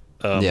ship.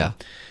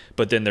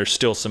 But then there's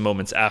still some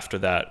moments after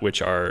that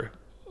which are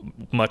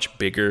much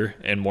bigger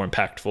and more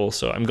impactful.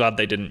 So I'm glad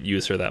they didn't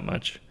use her that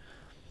much.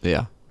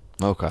 Yeah.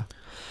 Okay.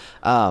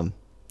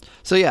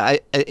 So yeah,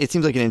 it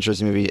seems like an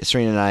interesting movie.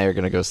 Serena and I are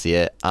gonna go see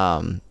it.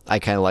 I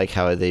kind of like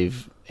how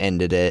they've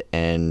ended it,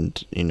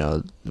 and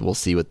we'll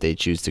see what they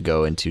choose to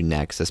go into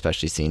next,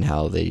 especially seeing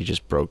how they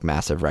just broke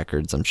massive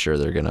records. I'm sure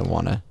they're gonna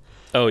want to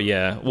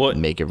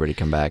make everybody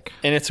come back.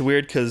 And it's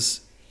weird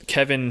because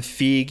Kevin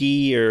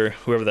Feige, or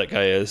whoever that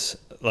guy is,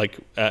 like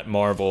at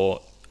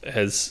Marvel,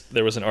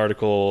 there was an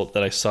article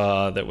that I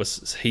saw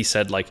he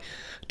said like,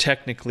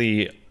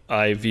 technically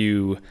I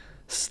view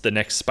the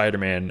next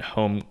Spider-Man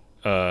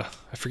I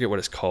forget what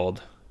it's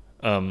called,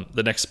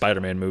 the next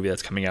Spider-Man movie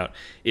that's coming out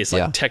is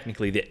like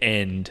technically the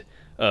end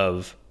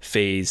of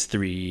phase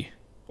 3,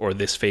 or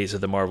this phase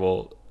of the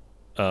Marvel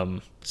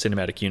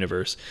cinematic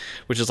universe,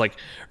 which is like,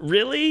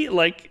 really,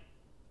 like,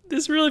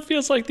 this really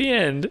feels like the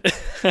end.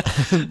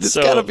 This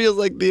kind of feels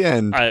like the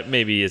end.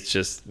 Maybe it's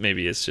just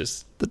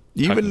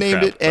you even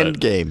named it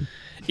Endgame.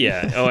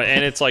 Yeah. Oh,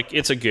 and it's like,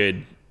 it's a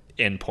good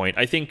end point.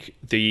 I think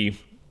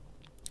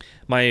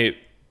my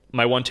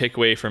one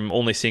takeaway from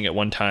only seeing it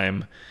one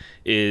time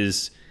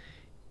is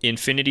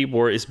Infinity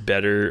War is a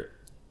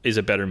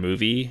better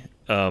movie,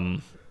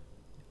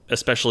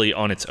 especially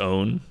on its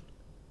own.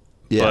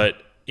 Yeah. But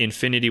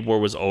Infinity War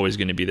was always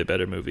going to be the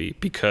better movie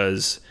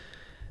because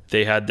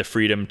they had the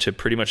freedom to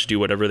pretty much do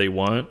whatever they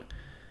want,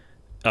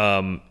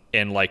 and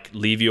like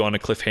leave you on a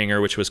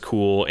cliffhanger, which was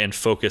cool, and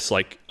focus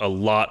like a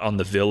lot on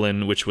the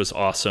villain, which was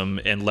awesome,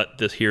 and let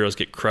the heroes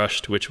get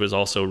crushed, which was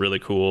also really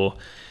cool.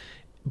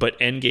 But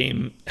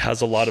Endgame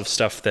has a lot of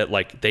stuff that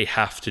like they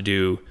have to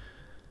do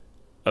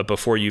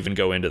before you even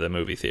go into the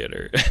movie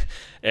theater.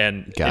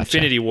 And gotcha.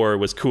 Infinity War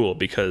was cool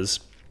because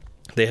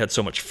they had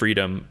so much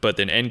freedom, but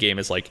then Endgame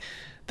is like,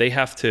 they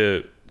have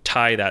to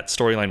tie that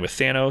storyline with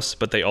Thanos,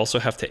 but they also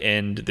have to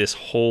end this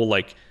whole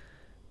like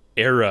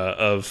era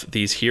of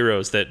these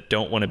heroes that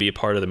don't want to be a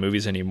part of the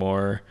movies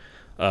anymore.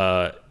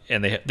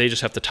 And they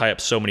just have to tie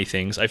up so many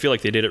things. I feel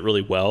like they did it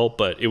really well,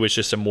 but it was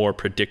just a more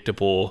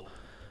predictable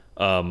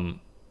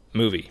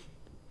movie.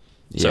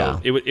 So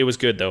it was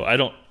good though. I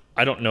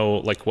don't know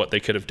like what they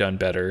could have done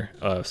better.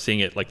 Seeing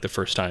it like the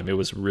first time, it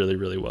was really,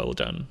 really well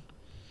done.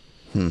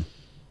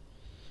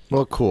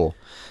 Well, cool.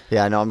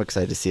 Yeah, I know. I'm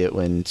excited to see it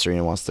when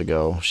Serena wants to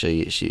go.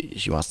 She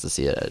wants to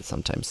see it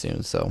sometime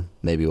soon, so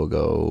maybe we'll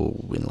go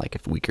in like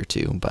a week or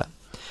two. But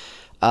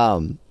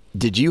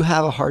did you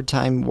have a hard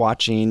time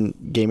watching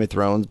Game of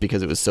Thrones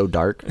because it was so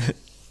dark?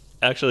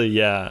 Actually,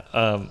 yeah.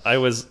 I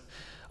was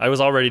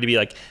all ready to be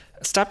like,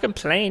 stop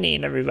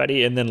complaining,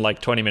 everybody, and then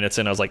like 20 minutes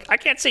in, I was like, I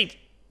can't see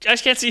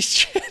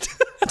shit.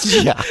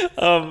 Yeah.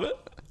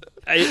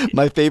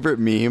 My favorite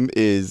meme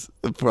is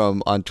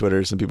from on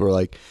Twitter. Some people are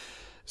like,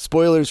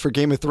 spoilers for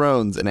Game of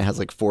Thrones, and it has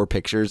like 4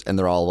 pictures, and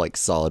they're all like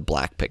solid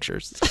black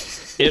pictures.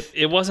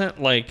 It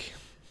wasn't like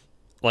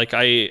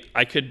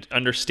I could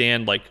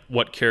understand like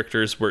what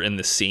characters were in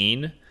the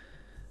scene,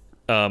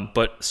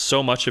 but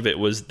so much of it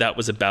was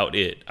about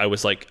it. I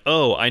was like,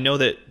 oh, I know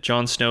that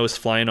Jon Snow is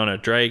flying on a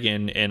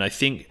dragon, and I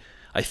think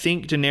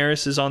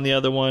Daenerys is on the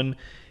other one,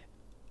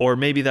 or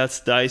maybe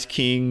that's the Ice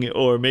King,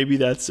 or maybe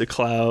that's a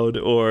cloud,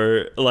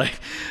 or like,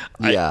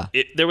 Yeah.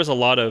 there was a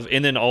lot of,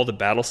 and then all the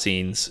battle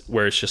scenes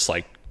where it's just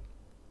like,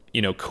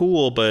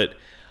 cool, but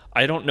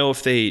I don't know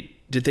if did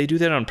they do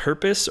that on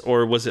purpose,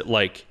 or was it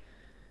like,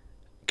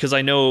 because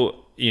I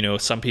know,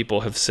 some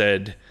people have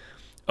said,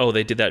 oh,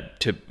 they did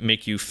that to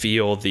make you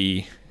feel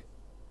the,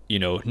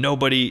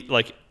 nobody,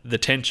 like the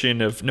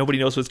tension of nobody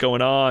knows what's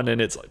going on.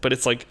 And it's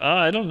like,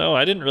 I don't know.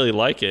 I didn't really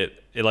like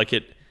it.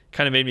 It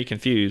kind of made me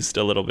confused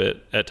a little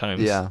bit at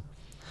times. Yeah.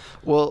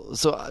 Well,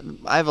 so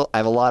I have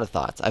a lot of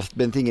thoughts. I've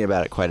been thinking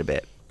about it quite a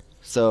bit.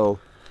 So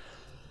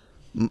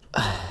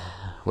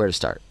where to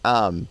start?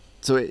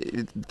 So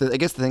I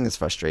guess the thing that's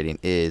frustrating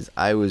is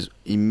I was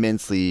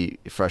immensely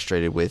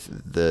frustrated with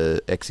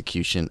the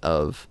execution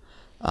of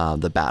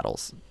the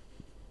battles.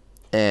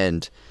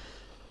 And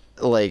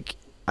like,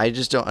 I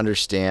just don't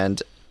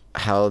understand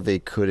how they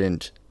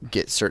couldn't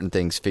get certain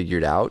things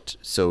figured out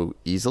so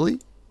easily.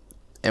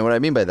 And what I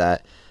mean by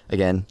that,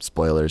 again,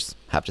 spoilers,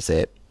 have to say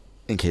it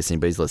in case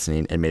anybody's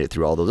listening and made it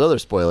through all those other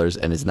spoilers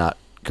and is not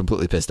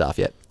completely pissed off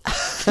yet.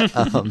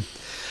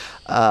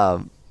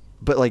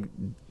 But like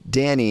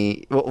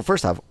Dany, well,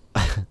 first off,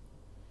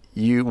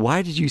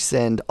 why did you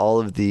send all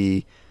of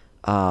the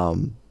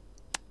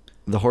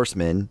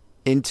horsemen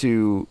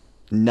into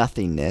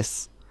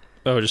nothingness?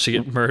 Oh, just to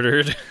get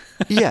murdered?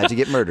 Yeah, to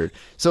get murdered.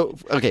 So,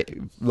 okay,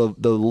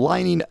 the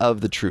lining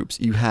of the troops,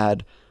 you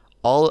had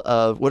all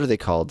of, what are they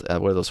called?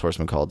 What are those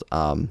horsemen called?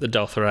 The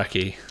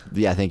Dothraki.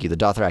 Yeah, thank you, the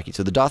Dothraki.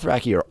 So the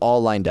Dothraki are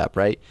all lined up,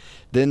 right?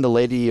 Then the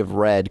Lady of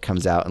Red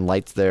comes out and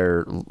lights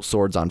their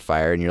swords on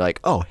fire, and you're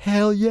like, oh,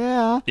 hell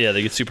yeah. Yeah,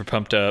 they get super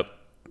pumped up.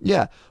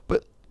 Yeah,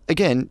 but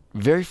again,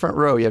 very front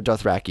row, you have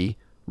Dothraki.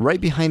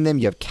 Right behind them,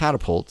 you have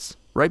catapults.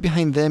 Right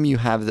behind them, you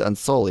have the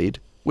Unsullied,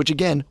 which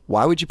again,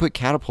 why would you put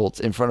catapults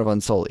in front of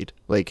Unsullied?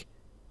 Like,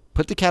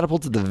 put the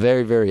catapults at the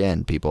very, very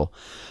end, people.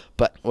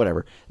 But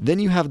whatever. Then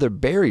you have the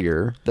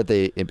barrier that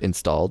they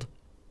installed.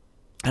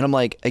 And I'm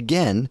like,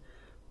 again,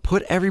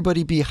 put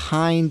everybody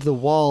behind the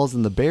walls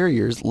and the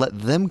barriers. Let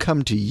them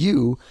come to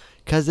you,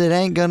 because it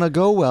ain't going to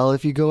go well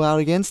if you go out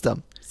against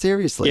them.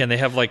 Seriously. Yeah, and they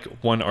have like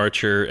one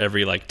archer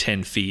every like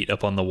 10 feet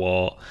up on the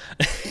wall.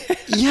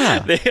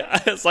 Yeah.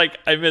 It's like,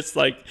 I miss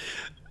like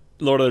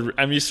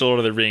I'm used to Lord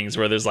of the Rings,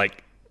 where there's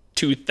like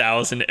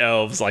 2,000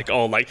 elves, like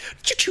all like,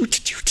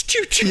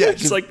 yeah,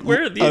 it's like,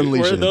 where are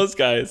those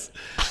guys?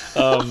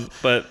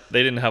 But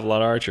they didn't have a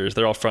lot of archers.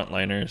 They're all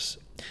frontliners.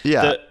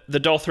 Yeah. The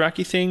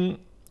Dothraki thing,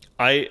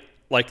 I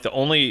like, the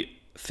only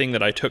thing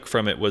that I took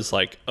from it was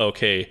like,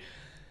 okay,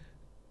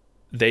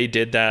 they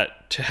did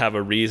that to have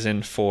a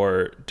reason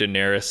for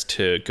Daenerys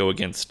to go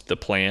against the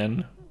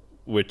plan,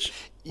 which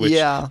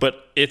yeah,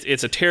 but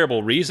it's a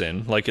terrible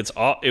reason. Like,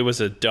 it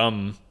was a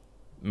dumb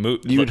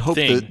move. You would hope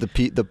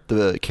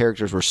the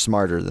characters were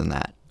smarter than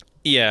that.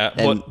 Yeah,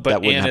 and but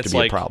that wouldn't have to be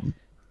like, a problem.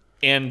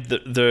 And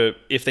the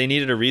if they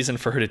needed a reason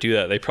for her to do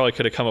that, they probably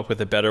could have come up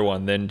with a better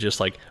one than just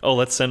like, oh,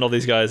 let's send all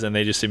these guys and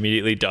they just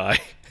immediately die.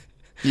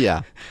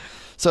 Yeah.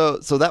 So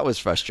that was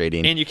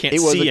frustrating. And you can't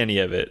see any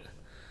of it.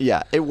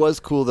 Yeah, it was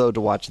cool though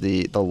to watch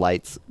the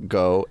lights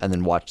go and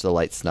then watch the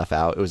lights snuff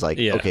out. It was like,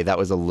 okay, that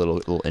was a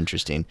little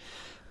interesting.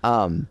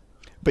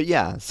 But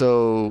yeah,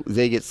 so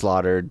they get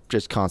slaughtered,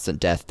 just constant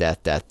death.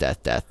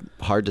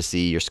 Hard to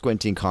see. You're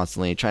squinting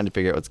constantly, trying to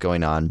figure out what's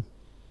going on.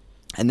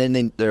 And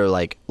then they're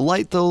like,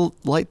 light the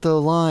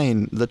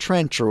line, the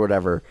trench or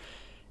whatever.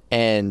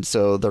 And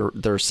so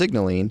they're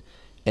signaling,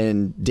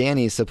 and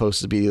Dany's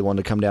supposed to be the one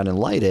to come down and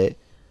light it,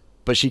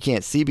 but she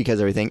can't see because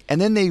of everything.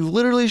 And then they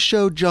literally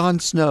show Jon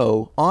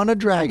Snow on a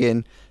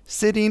dragon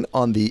sitting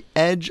on the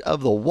edge of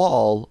the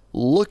wall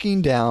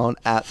looking down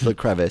at the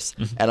crevice.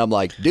 And I'm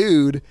like,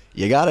 dude,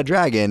 you got a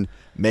dragon,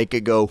 make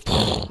it go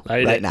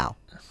right now.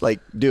 Like,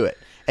 do it.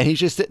 And he's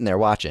just sitting there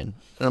watching.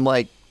 And I'm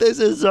like, this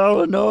is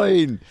so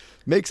annoying.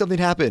 Make something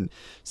happen.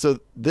 So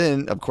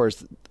then, of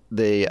course,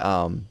 I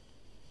can't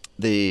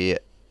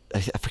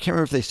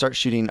remember if they start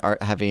shooting,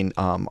 having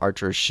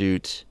archers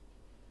shoot.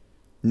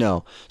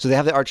 No. So they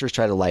have the archers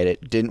try to light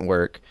it. Didn't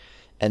work.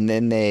 And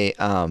then they,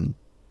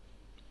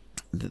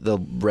 the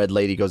red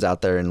lady goes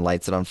out there and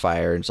lights it on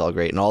fire, and it's all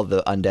great. And all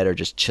the undead are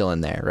just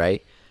chilling there,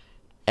 right?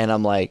 And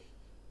I'm like,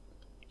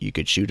 you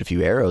could shoot a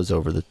few arrows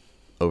over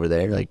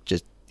there. Like,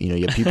 just,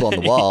 you have people on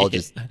the wall.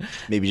 Just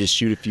maybe just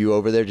shoot a few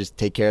over there. Just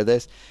take care of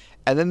this.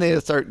 And then they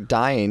start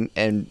dying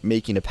and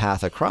making a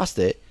path across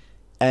it.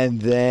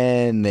 And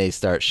then they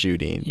start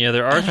shooting. Yeah,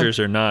 their archers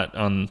are not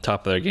on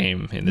top of their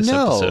game in this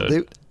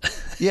episode.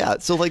 Yeah,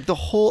 so like the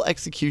whole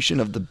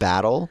execution of the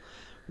battle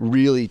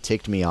really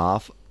ticked me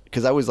off,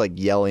 because I was like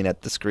yelling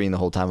at the screen the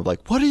whole time of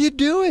like, what are you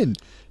doing?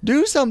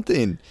 Do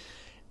something.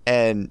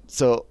 And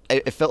so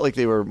it felt like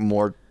they were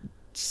more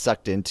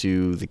sucked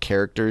into the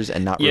characters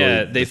and not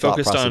really they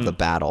focused on the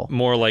battle.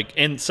 More like,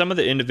 and some of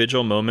the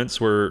individual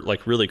moments were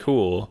like really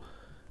cool.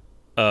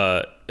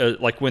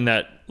 Like when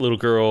that little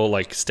girl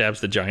like stabs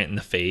the giant in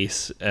the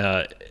face,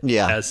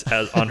 as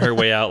on her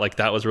way out, like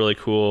that was really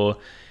cool.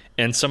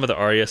 And some of the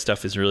Arya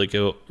stuff is really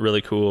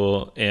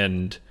cool.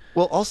 And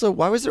well, also,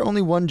 why was there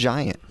only one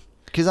giant?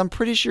 Because I'm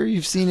pretty sure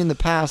you've seen in the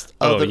past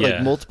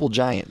like multiple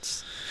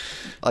giants,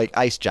 like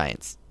ice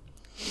giants.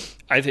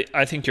 I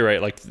think you're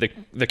right. Like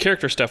the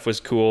character stuff was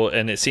cool,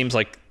 and it seems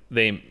like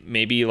they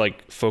maybe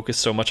like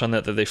focused so much on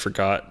that they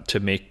forgot to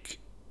make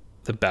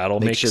the battle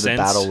make sure sense.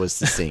 The battle was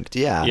succinct.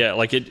 Yeah. Yeah,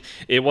 like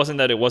it wasn't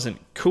that it wasn't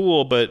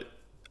cool, but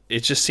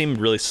it just seemed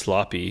really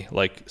sloppy,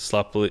 like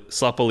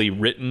sloppily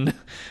written,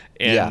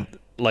 and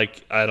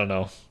like I don't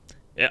know.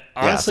 Yeah,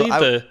 honestly,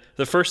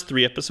 the first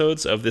 3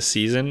 episodes of this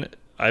season,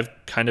 I've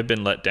kind of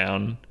been let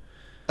down.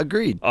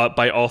 Agreed.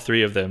 By all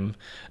 3 of them.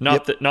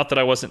 Not that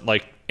I wasn't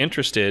like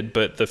interested,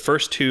 but the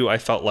first 2 I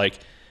felt like,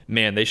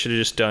 man, they should have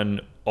just done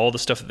all the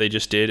stuff that they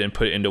just did and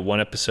put it into one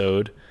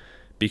episode,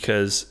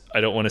 because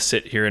I don't want to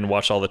sit here and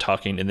watch all the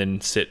talking and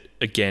then sit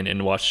again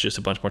and watch just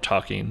a bunch more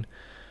talking.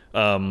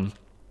 And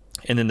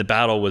then the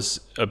battle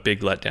was a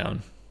big letdown.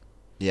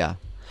 Yeah.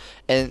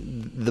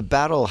 And the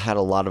battle had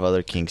a lot of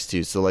other kinks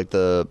too. So like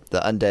the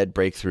undead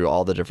break through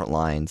all the different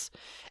lines.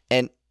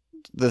 And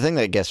the thing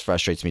that I guess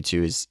frustrates me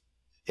too is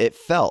it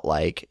felt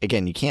like,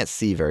 again, you can't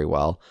see very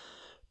well,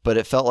 but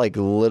it felt like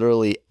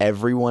literally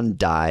everyone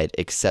died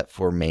except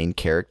for main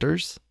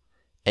characters.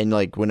 And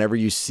like whenever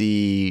you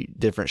see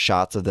different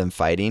shots of them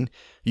fighting,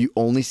 you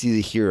only see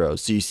the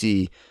heroes. So you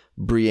see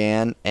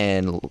Brienne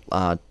and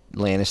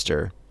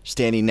Lannister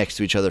standing next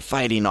to each other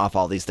fighting off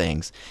all these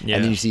things. Yeah.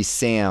 And then you see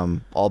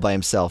Sam all by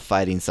himself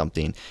fighting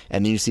something.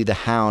 And then you see the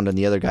Hound and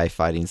the other guy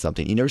fighting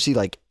something. You never see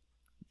like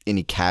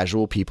any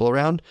casual people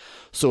around.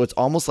 So it's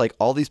almost like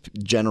all these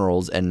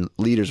generals and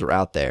leaders were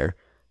out there.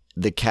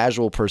 The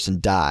casual person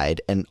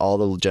died and all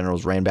the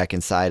generals ran back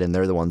inside and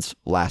they're the ones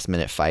last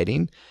minute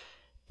fighting.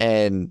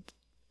 And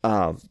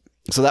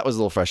so that was a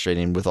little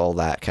frustrating with all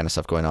that kind of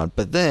stuff going on.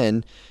 But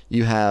then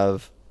you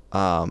have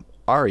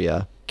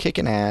Arya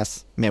kicking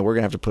ass. Man, we're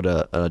gonna have to put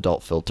an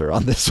adult filter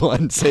on this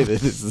one. Say that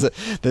this is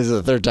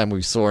the 3rd time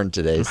we've sworn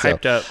today. I'm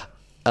hyped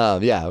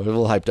up. Yeah, we're a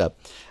little hyped up.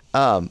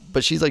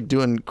 But she's like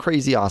doing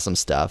crazy awesome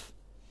stuff.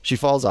 She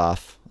falls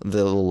off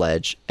the little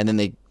ledge, and then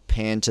they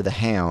pan to the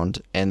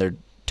Hound, and they're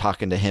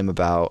talking to him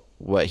about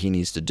what he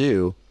needs to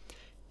do.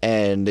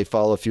 And they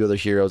follow a few other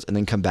heroes, and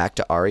then come back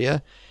to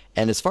Arya.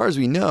 And as far as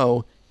we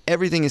know,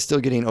 everything is still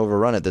getting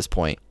overrun at this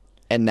point.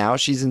 And now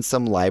she's in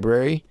some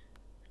library,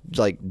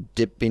 like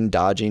dipping,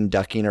 dodging,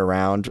 ducking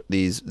around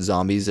these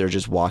zombies that are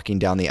just walking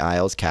down the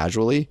aisles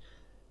casually.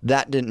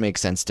 That didn't make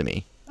sense to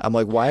me. I'm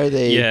like, why are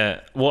they?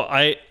 Yeah, well,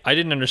 I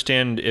didn't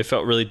understand. It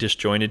felt really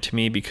disjointed to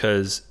me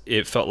because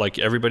it felt like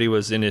everybody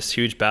was in this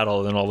huge battle,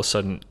 and then all of a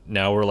sudden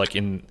now we're like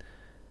in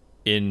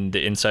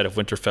the inside of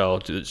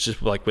Winterfell. It's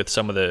just like with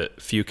some of the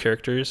few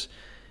characters,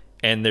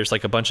 and there's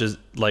like a bunch of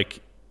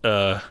like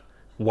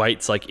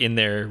whites like in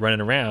there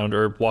running around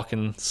or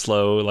walking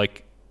slow,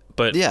 like.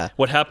 But yeah,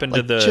 what happened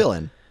like to the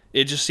chilling?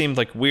 It just seemed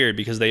like weird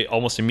because they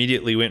almost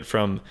immediately went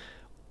from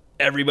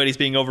everybody's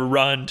being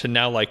overrun to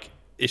now like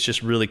it's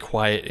just really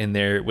quiet in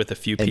there with a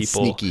few and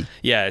people. Sneaky.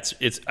 Yeah,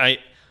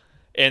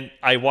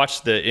 I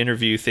watched the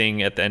interview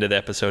thing at the end of the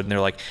episode, and they're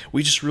like,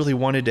 we just really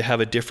wanted to have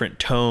a different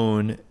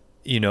tone,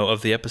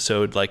 of the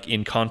episode, like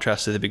in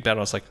contrast to the big battle.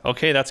 I was like,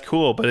 okay, that's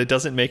cool, but it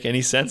doesn't make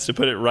any sense to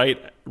put it right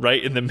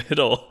in the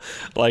middle.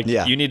 Like,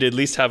 you need to at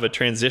least have a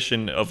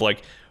transition of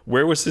like,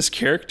 where was this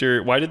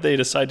character? Why did they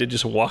decide to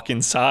just walk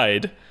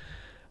inside?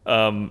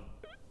 It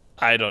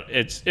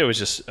was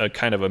just a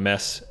kind of a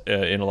mess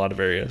in a lot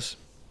of areas.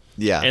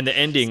 Yeah. And the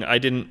ending, I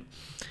did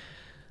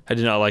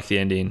not like the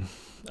ending.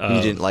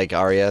 You didn't like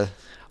Arya?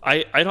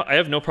 I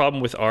have no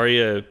problem with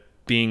Arya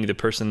being the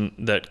person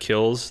that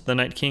kills the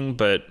Night King,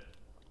 but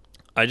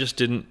I just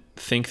didn't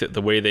think that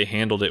the way they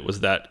handled it was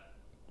that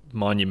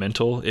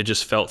monumental. It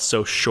just felt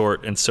so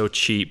short and so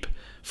cheap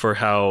for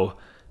how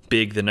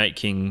big the Night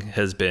King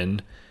has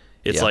been.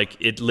 It's like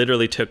it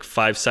literally took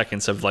 5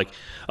 seconds of like,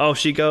 oh,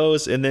 she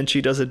goes and then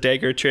she does a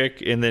dagger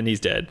trick and then he's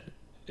dead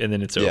and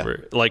then it's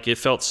over. Like it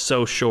felt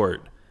so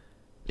short.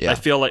 Yeah. I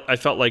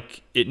felt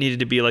like it needed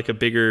to be like a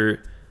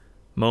bigger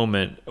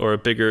moment or a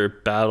bigger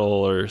battle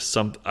or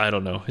some. I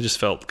don't know. It just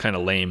felt kind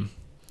of lame.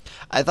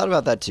 I thought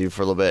about that too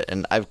for a little bit,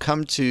 and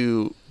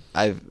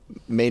I've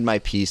made my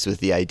peace with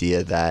the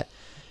idea that,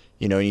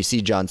 when you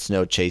see Jon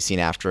Snow chasing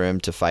after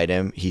him to fight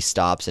him, he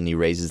stops and he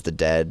raises the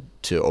dead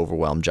to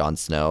overwhelm Jon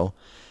Snow.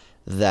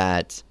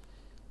 That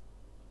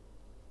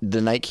the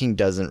Night King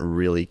doesn't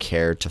really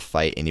care to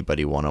fight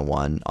anybody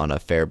one-on-one on a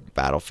fair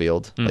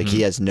battlefield. Mm-hmm. Like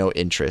he has no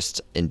interest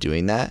in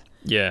doing that.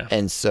 Yeah.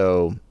 And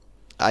so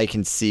I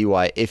can see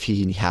why if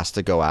he has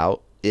to go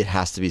out, it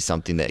has to be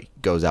something that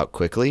goes out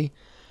quickly,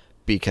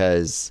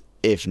 because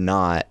if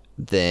not,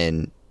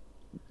 then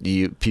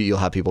you'll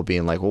have people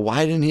being like, well,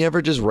 why didn't he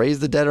ever just raise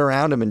the dead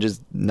around him and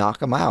just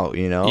knock him out?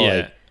 Yeah.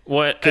 Like,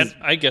 well, and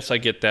I guess I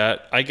get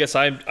that. I guess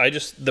I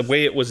just, the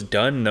way it was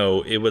done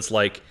though, it was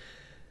like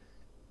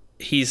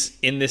he's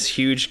in this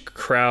huge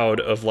crowd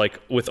of like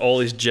with all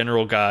these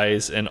general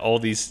guys and all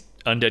these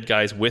undead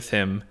guys with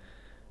him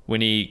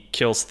when he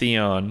kills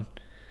Theon.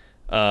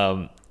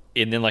 And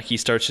then like he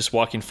starts just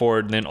walking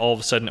forward, and then all of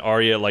a sudden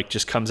Arya like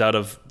just comes out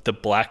of the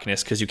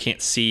blackness because you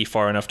can't see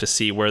far enough to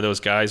see where those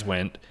guys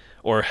went,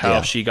 or how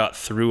Yeah. she got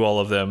through all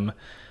of them,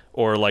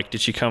 or like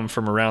did she come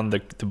from around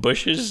the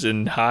bushes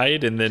and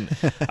hide? And then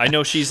I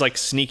know she's like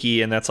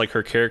sneaky and that's like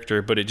her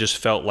character, but it just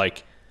felt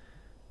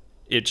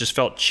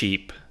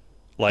cheap.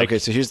 Like, Okay,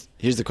 so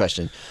here's the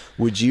question: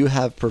 would you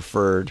have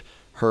preferred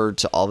her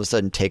to all of a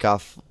sudden take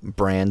off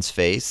Bran's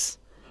face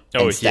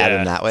and stab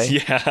him that way?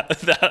 Yeah,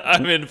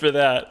 I'm in for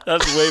that.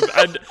 That's way.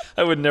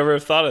 I would never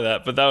have thought of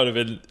that, but that would have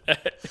been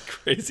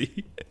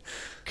crazy.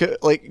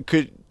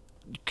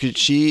 Could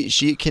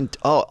she can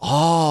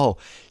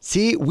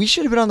see, we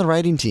should have been on the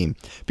writing team,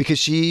 because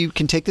she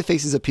can take the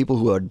faces of people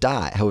who have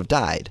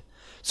died.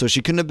 So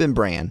she couldn't have been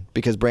Bran,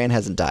 because Bran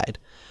hasn't died.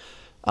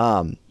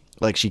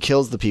 Like, she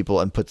kills the people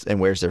and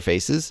wears their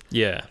faces.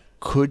 Yeah.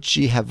 Could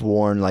she have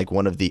worn like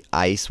one of the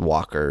Ice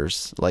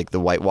Walkers, like the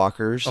White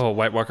Walkers? Oh,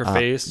 White Walker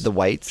face? The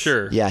Whites?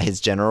 Sure. Yeah,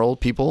 his general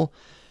people.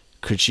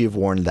 Could she have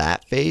worn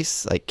that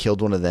face, like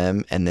killed one of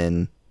them and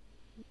then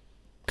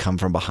come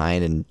from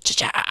behind and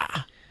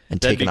cha-cha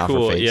and That'd taken be off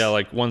cool. her face? Yeah,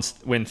 like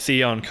when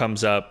Theon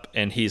comes up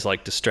and he's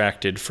like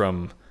distracted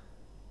from,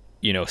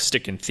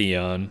 sticking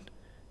Theon,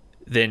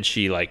 then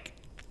she like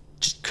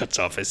just cuts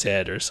off his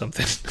head or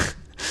something.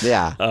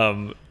 Yeah.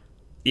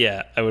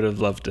 Yeah, I would have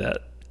loved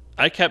that.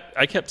 I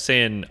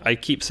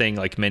keep saying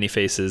like many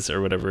faces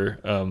or whatever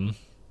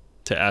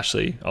to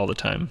Ashley all the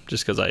time,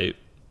 just because I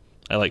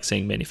like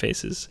saying many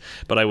faces.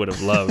 But I would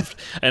have loved,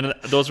 and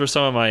those were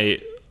some of my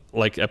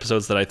like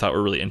episodes that I thought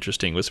were really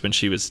interesting, was when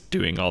she was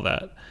doing all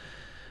that.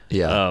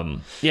 Yeah.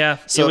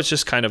 So it was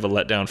just kind of a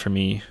letdown for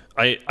me.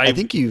 I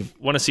think you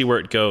want to see where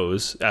it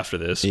goes after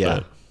this. Yeah.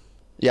 But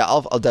Yeah,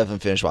 I'll definitely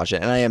finish watching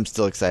it, and I am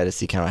still excited to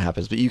see kind of what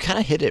happens. But you kind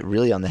of hit it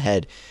really on the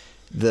head.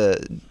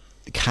 The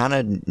kind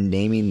of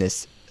naming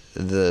this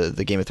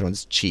the Game of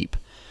Thrones cheap,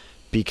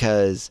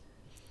 because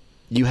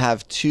you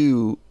have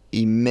two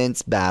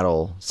immense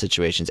battle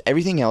situations.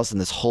 Everything else in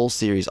this whole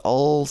series,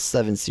 all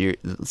 7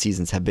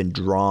 seasons, have been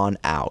drawn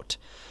out,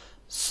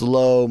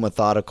 slow,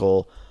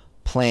 methodical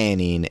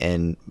planning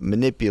and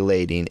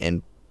manipulating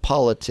and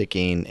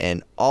politicking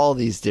and all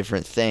these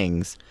different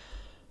things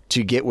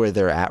to get where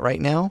they're at right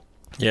now.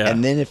 Yeah.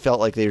 And then it felt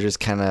like they were just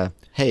kind of,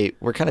 hey,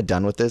 we're kind of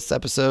done with this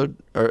episode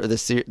or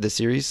this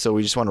series, so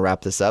we just want to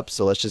wrap this up.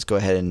 So let's just go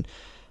ahead and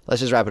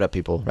let's just wrap it up,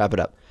 people. Wrap it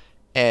up.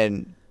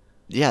 And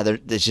yeah,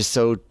 it's just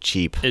so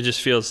cheap. It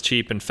just feels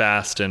cheap and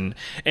fast, and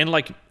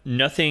like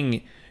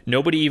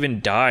nobody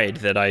even died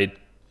that I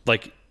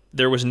like.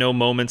 There was no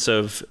moments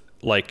of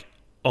like,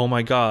 oh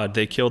my God,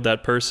 they killed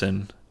that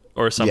person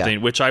or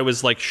something, which I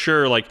was like,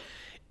 sure, like,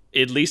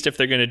 at least if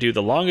they're going to do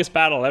the longest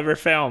battle ever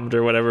filmed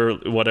or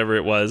whatever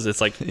it was, it's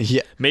like,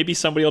 maybe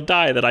somebody will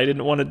die that I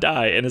didn't want to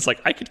die. And it's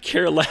like, I could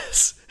care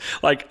less.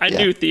 Like, I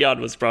knew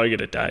Theon was probably going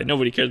to die.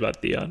 Nobody cares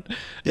about Theon.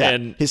 Yeah.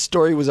 And his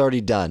story was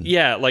already done.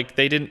 yeah, like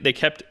they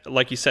kept,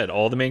 like you said,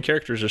 all the main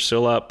characters are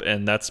still up,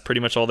 and that's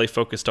pretty much all they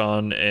focused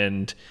on.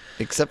 And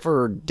except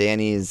for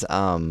Danny's,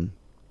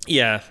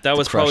 yeah, that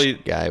was crush probably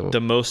guy.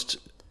 the most,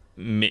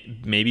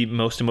 maybe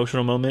most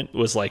emotional moment,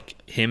 was like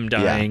him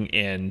dying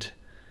and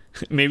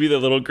maybe the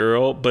little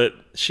girl, but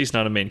she's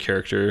not a main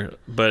character.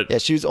 But yeah,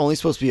 she was only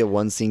supposed to be a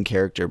one-scene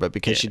character, but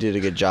because she did a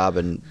good job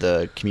and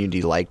the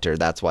community liked her,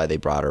 that's why they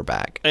brought her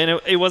back.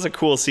 And it was a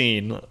cool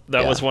scene.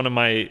 That was one of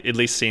my, at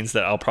least, scenes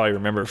that I'll probably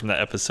remember from that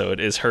episode,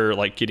 is her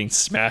like getting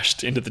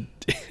smashed into the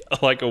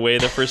like away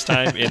the first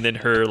time, and then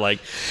her like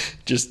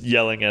just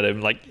yelling at him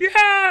like,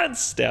 yeah, and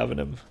stabbing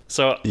him.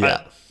 So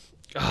Yeah.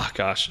 oh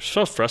gosh,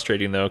 so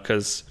frustrating though,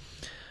 because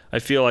I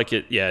feel like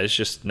it's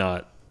just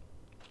not.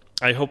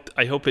 I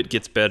hope it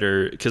gets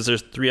better, because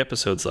there's 3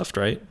 episodes left,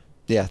 right?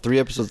 Yeah, 3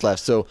 episodes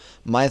left. So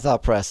my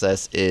thought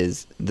process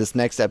is this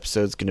next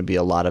episode is going to be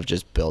a lot of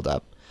just build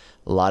up,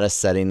 a lot of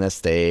setting the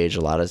stage,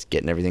 a lot of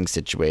getting everything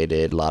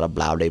situated, a lot of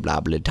blah blah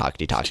blah blah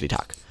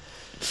talk.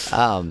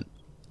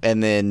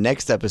 And then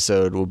next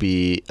episode will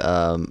be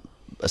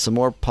some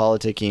more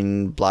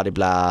politicking, blah blah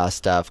blah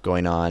stuff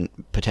going on,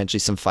 potentially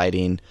some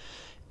fighting,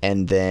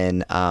 and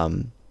then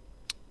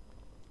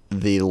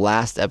the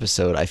last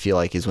episode, I feel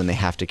like, is when they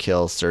have to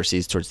kill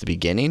Cersei's towards the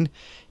beginning,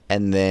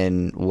 and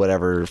then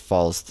whatever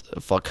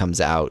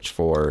comes out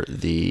for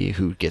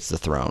who gets the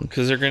throne.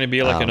 Because they're going to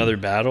be like another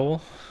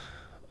battle.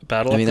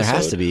 I mean, there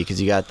has to be,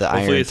 because you got the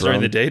Hopefully Iron it's Throne.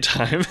 during the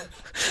daytime.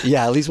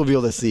 Yeah, at least we'll be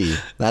able to see.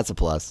 That's a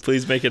plus.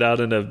 Please make it out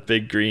in a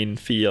big green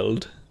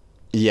field.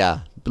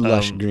 Yeah,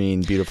 lush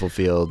green, beautiful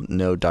field,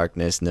 no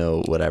darkness,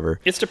 no whatever.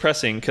 It's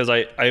depressing, because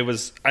I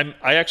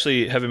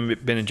actually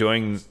haven't been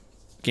enjoying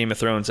Game of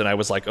Thrones, and I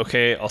was like,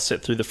 okay, I'll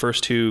sit through the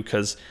first 2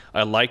 because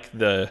I like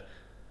the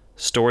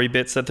story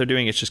bits that they're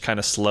doing. It's just kind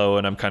of slow,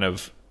 and I'm kind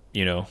of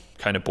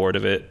bored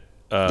of it.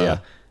 And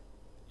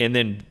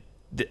then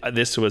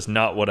this was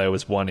not what I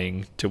was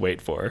wanting to wait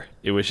for.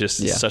 It was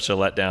just such a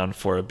letdown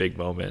for a big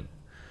moment.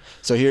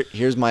 So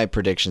here's my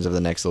predictions of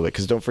the next little bit,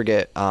 because don't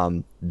forget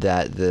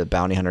that the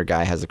bounty hunter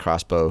guy has a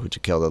crossbow to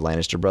kill the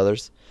Lannister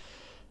brothers.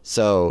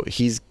 So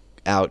he's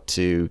out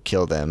to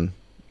kill them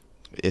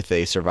if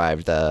they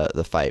survived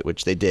the fight,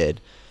 which they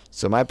did.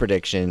 So my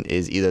prediction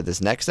is either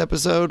this next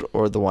episode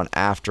or the one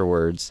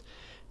afterwards,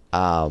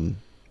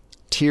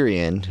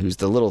 Tyrion, who's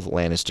the little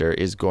Lannister,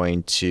 is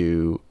going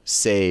to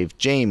save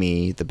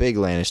Jaime, the big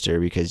Lannister,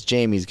 because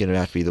Jaime's going to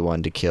have to be the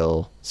one to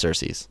kill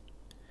Cersei's.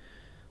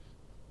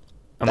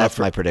 That's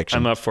my prediction.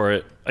 I'm up for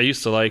it. I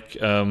used to like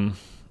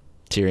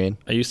Tyrion.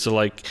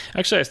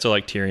 Actually, I still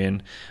like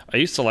Tyrion. I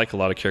used to like a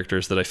lot of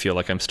characters that I feel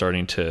like I'm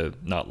starting to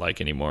not like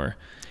anymore.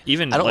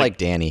 Even I don't like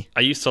Dany. I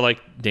used to like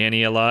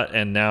Dany a lot,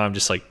 and now I'm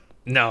just like,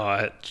 no,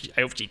 I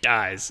hope she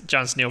dies.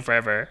 Jon Snow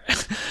forever.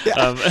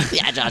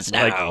 Yeah, Jon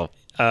Snow.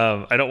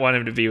 I don't want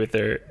him to be with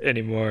her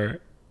anymore.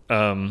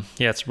 Yeah,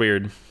 it's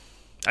weird.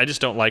 I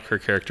just don't like her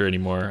character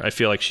anymore. I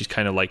feel like she's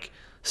kind of like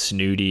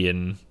snooty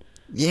and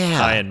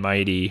high and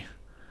mighty.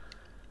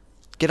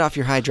 Get off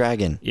your high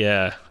dragon.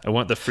 Yeah, I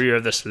want the freer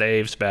of the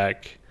slaves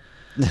back.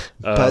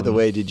 By the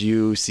way, did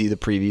you see the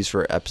previews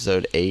for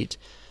episode 8?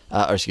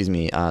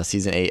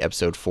 Season 8,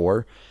 episode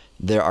 4?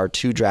 There are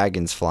 2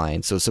 dragons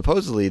flying. So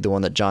supposedly the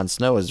one that Jon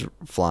Snow is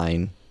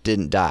flying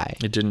didn't die.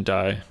 It didn't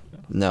die.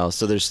 No,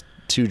 so there's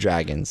 2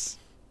 dragons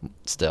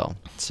still.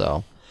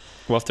 So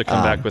we'll have to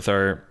come back with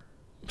our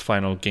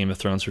final Game of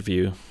Thrones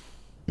review.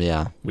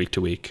 Yeah. Week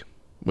to week.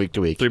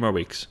 3 more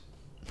weeks.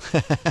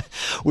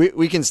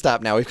 we can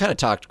stop now. We've kind of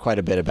talked quite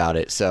a bit about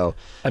it. So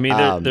I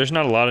mean, there's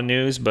not a lot of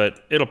news,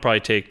 but it'll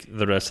probably take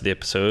the rest of the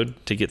episode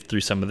to get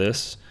through some of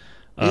this.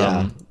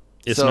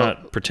 It's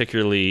not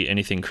particularly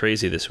anything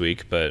crazy this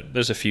week, but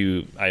there's a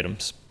few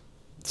items.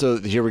 So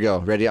here we go.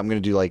 Ready? I'm gonna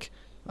do like,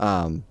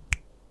 I'm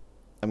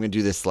gonna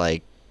do this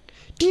like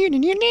news.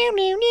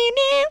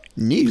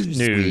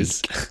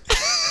 News.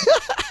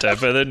 Time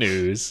for the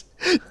news.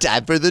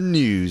 Time for the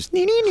news.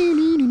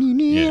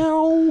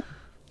 Yeah.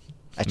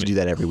 I should do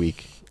that every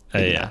week.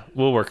 Yeah,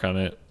 we'll work on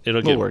it.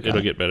 It'll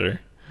get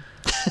better.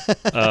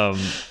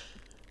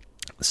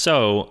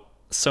 So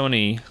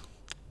Sony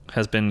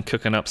has been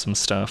cooking up some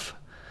stuff.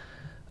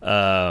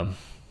 Probably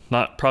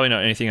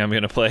not anything I'm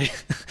going to play.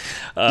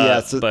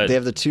 But they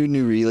have the 2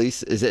 new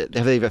release. Have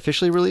they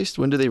officially released?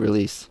 When do they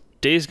release?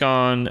 Days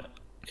Gone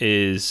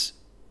is,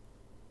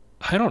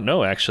 I don't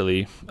know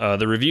actually.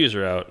 The reviews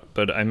are out,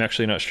 but I'm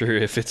actually not sure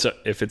if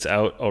it's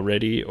out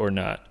already or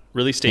not.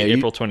 Release date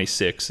April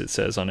 26th, it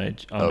says on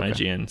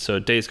IGN. So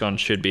Days Gone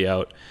should be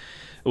out,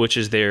 which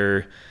is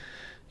their,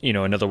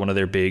 another one of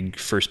their big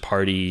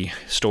first-party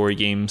story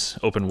games,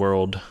 open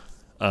world.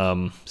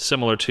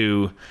 Similar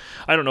to,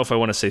 I don't know if I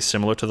want to say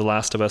similar to The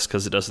Last of Us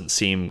because it doesn't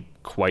seem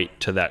quite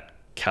to that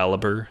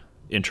caliber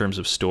in terms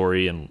of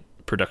story and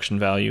production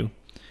value.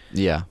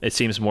 Yeah. It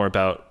seems more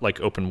about like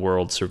open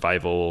world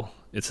survival.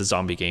 It's a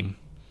zombie game.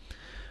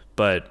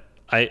 But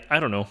I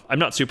don't know. I'm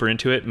not super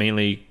into it,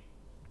 mainly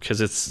because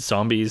it's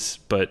zombies,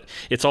 but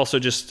it's also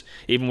just,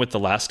 even with The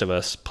Last of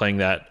Us, playing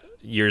that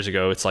years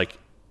ago, it's like,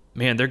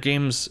 man, their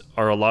games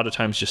are a lot of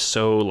times just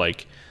so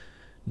like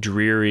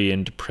dreary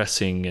and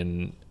depressing,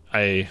 and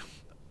I'm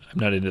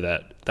not into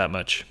that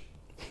much.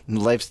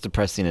 Life's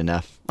depressing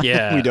enough.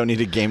 Yeah. We don't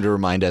need a game to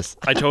remind us.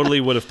 I totally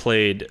would have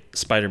played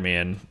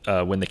Spider-Man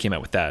when they came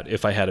out with that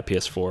if I had a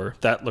PS4.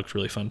 That looked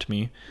really fun to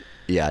me.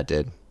 Yeah, it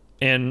did.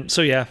 And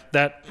so yeah,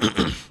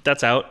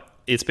 that's out.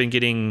 It's been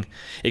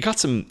it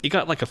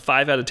got like a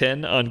 5 out of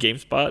 10 on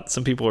GameSpot.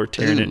 Some people are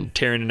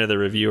tearing into the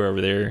reviewer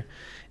over there.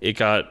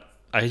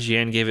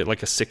 IGN gave it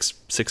like a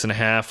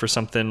 6.5 or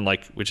something,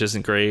 like, which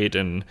isn't great.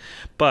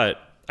 But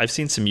I've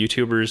seen some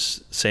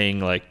YouTubers saying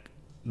like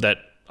that.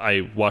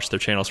 I watch their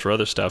channels for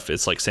other stuff.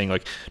 It's like saying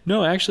like,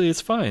 no, actually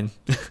it's fine.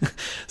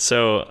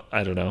 So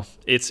I don't know.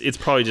 It's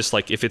probably just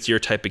like, if it's your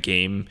type of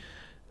game,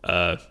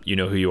 you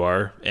know who you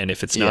are. And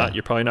if it's not,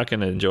 you're probably not going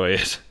to enjoy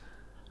it.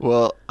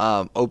 Well,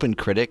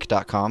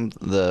 opencritic.com,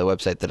 the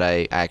website that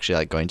I actually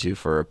like going to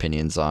for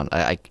opinions on,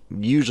 I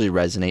usually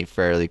resonate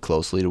fairly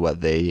closely to what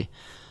they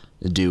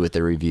do with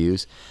their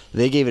reviews.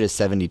 They gave it a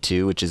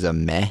 72, which is a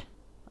meh.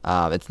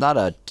 It's not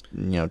a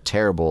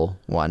terrible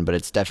one, but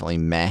it's definitely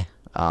meh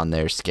on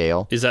their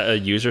scale. Is that a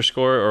user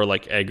score or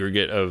like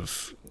aggregate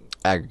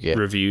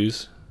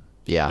reviews?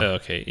 Yeah. Oh,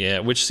 okay. Yeah,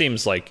 which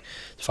seems like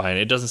fine.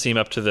 It doesn't seem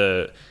up to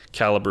the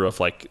caliber of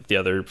like the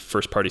other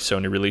first-party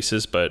Sony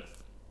releases, but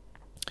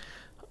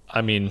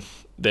I mean,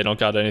 they don't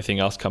got anything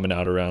else coming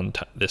out around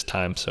this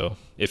time, so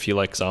if you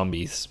like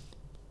zombies.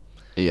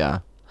 Yeah.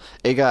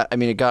 It got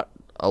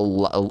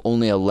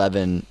only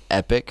 11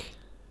 epic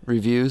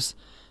reviews.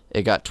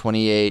 It got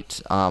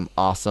 28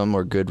 awesome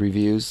or good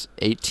reviews,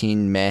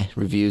 18 meh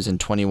reviews, and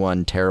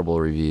 21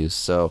 terrible reviews.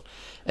 So,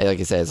 like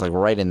I said, it's like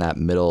right in that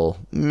middle,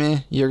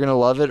 meh, you're going to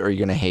love it or you're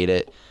going to hate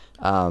it.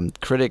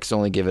 Critics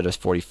only give it a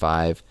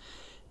 45.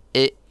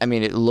 It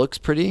looks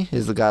pretty.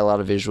 It's got a lot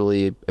of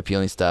visually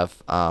appealing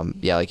stuff.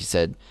 Yeah, like you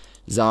said,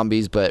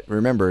 zombies, but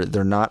remember,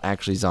 they're not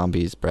actually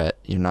zombies, Brett.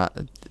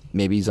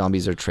 Maybe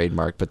zombies are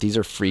trademarked, but these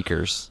are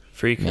freakers.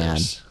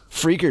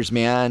 Freakers,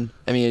 man.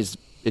 I mean,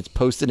 it's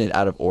posted it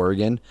out of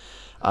Oregon.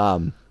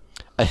 I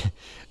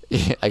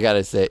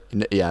gotta say,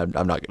 yeah,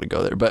 I'm not gonna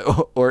go there,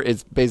 but or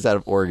it's based out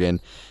of Oregon,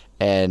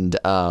 and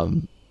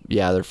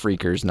yeah, they're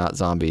freakers, not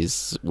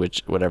zombies,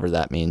 whatever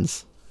that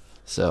means.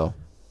 So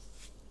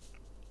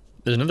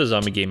there's another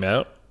zombie game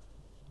out.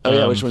 Oh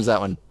yeah, which one's that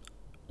one?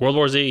 World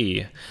War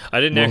Z. I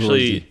didn't World War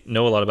actually Z.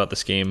 know a lot about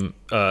this game,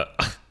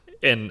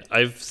 and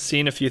I've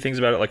seen a few things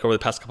about it like over the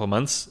past couple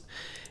months,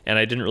 and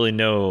I didn't really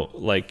know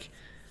like,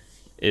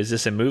 is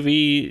this a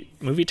movie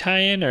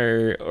tie-in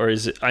or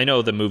is it? I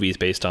know the movie is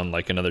based on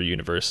like another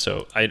universe,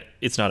 so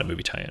it's not a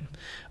movie tie-in.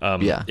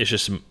 Yeah. It's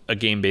just a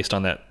game based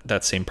on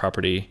that same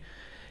property,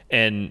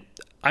 and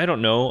I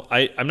don't know.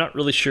 I'm not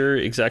really sure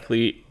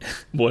exactly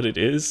what it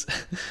is.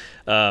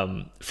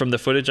 From the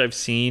footage I've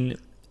seen,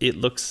 it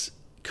looks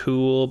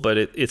cool, but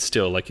it's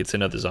still like it's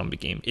another zombie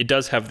game. It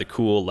does have the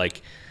cool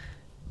like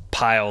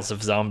piles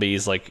of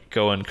zombies like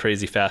going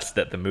crazy fast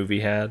that the movie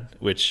had,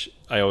 which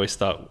I always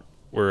thought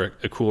were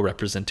a cool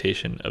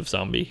representation of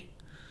zombie.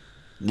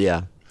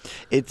 Yeah,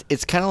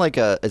 it's kind of like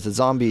it's a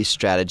zombie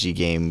strategy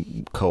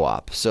game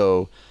co-op.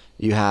 So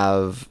you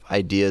have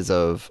ideas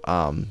of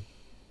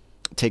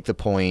take the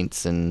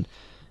points and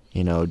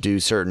do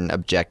certain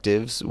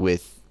objectives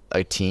with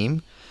a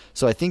team.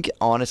 So I think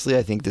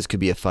this could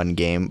be a fun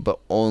game, but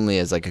only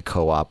as like a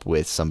co-op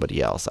with somebody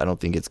else. I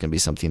don't think it's going to be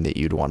something that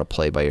you'd want to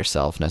play by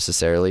yourself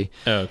necessarily.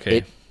 Oh,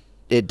 okay.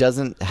 It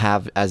doesn't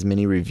have as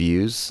many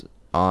reviews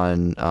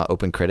on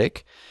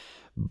OpenCritic,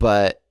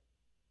 but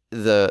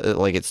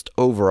its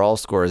overall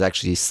score is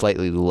actually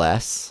slightly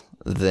less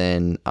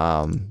than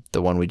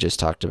the one we just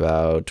talked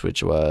about,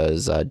 which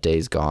was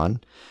Days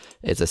Gone.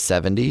 It's a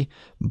 70,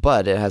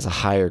 but it has a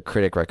higher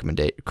critic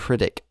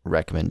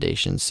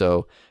recommendation.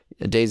 So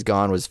Days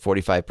Gone was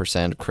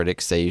 45%.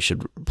 Critics say you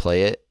should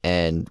play it,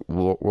 and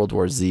World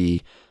War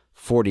Z,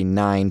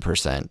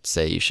 49%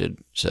 say you should.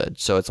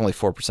 So it's only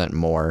 4%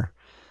 more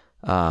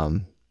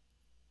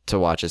to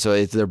watch it.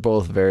 So they're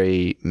both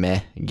very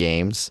meh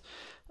games.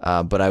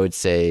 But I would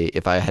say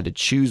if I had to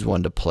choose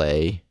one to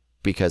play,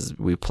 because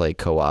we play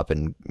co-op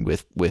and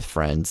with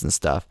friends and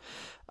stuff,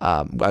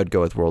 I would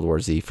go with World War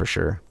Z for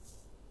sure.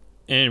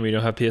 And we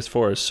don't have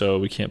PS4s, so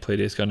we can't play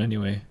Days Gone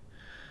anyway.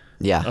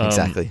 Yeah,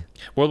 exactly.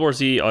 World War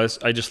Z,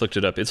 I just looked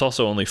it up. It's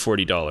also only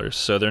 $40,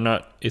 so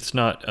it's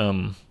not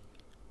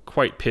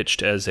quite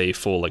pitched as a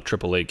full like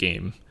AAA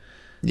game.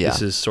 Yeah.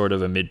 This is sort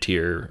of a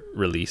mid-tier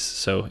release.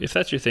 So if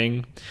that's your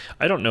thing,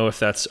 I don't know if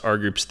that's our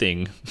group's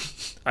thing.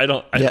 I'm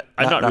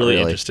not really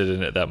interested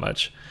in it that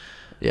much.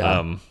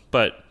 Yeah.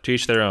 But to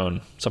each their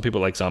own. Some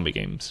people like zombie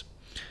games.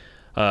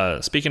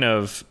 Speaking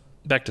of,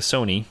 back to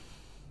Sony,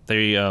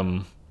 they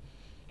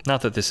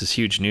not that this is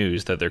huge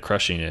news that they're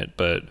crushing it,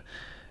 but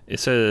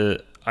it's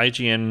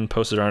IGN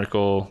posted an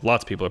article.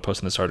 Lots of people are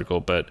posting this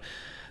article, but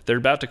they're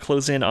about to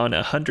close in on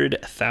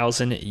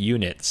 100,000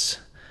 units.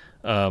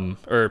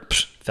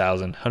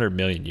 100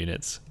 million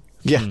units.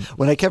 Yeah.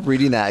 When I kept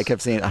reading that, I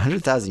kept saying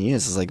 100,000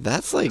 units. I was like,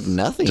 that's like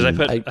nothing. Did I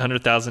put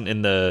 100,000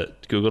 in the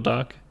Google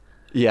Doc?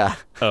 Yeah.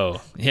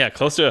 Oh, yeah.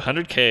 Close to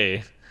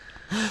 100K.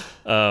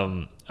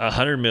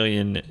 100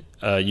 million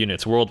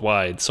units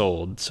worldwide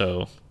sold.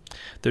 So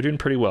they're doing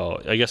pretty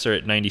well. I guess they're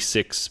at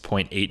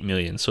 96.8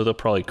 million. So they'll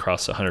probably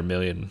cross 100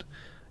 million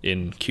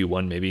in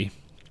Q1 maybe.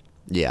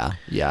 Yeah.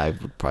 I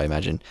would probably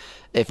imagine.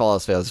 If all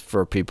else fails,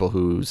 for people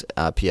whose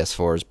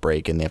PS4s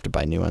break and they have to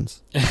buy new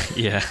ones.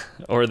 Yeah,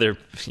 or they're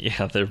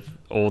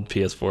old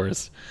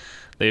PS4s.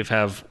 They've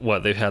had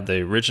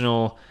the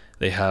original,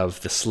 they have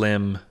the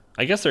Slim.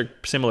 I guess they're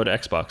similar to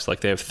Xbox.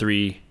 Like they have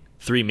three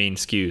main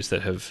SKUs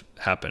that have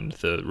happened: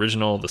 the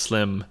original, the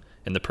Slim,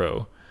 and the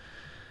Pro.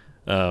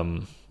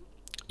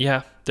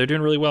 Yeah, they're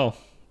doing really well.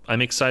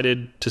 I'm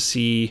excited to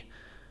see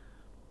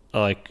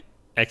like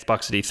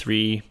Xbox at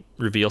E3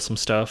 reveal some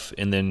stuff,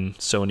 and then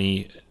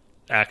Sony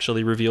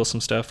actually reveal some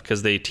stuff,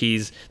 because they've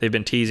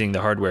been teasing the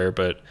hardware,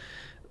 but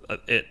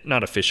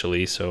not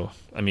officially. So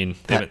I mean,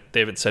 they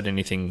haven't said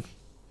anything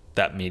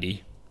that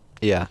meaty.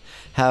 Yeah.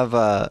 Have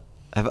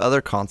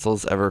other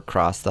consoles ever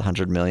crossed the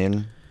 100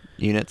 million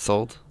units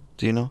sold?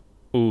 Do you know?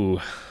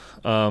 Ooh,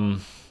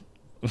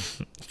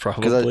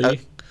 probably.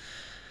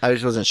 I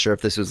just wasn't sure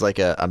if this was like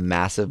a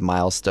massive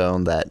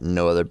milestone that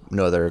no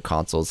other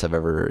consoles have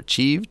ever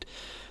achieved,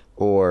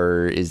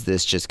 or is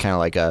this just kind of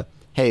like a,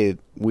 hey,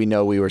 we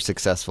know we were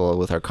successful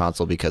with our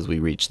console because we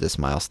reached this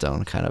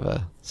milestone kind of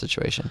a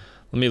situation.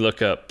 Let me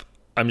look up.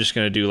 I'm just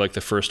going to do like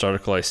the first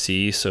article I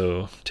see,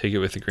 so take it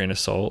with a grain of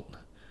salt.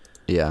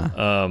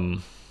 Yeah.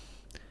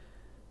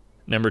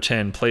 Number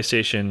 10,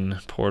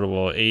 PlayStation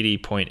Portable,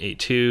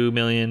 80.82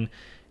 million.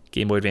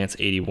 Game Boy Advance,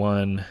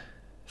 81.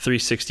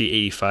 360,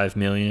 85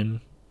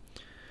 million.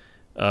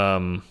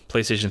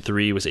 PlayStation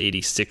 3 was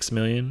 86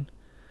 million.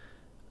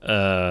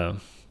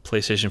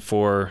 PlayStation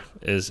 4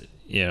 is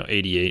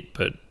 88,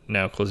 but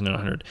now closing in on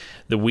 100.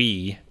 The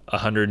Wii,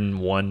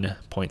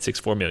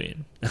 101.64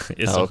 million.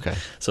 Okay.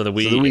 So the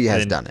Wii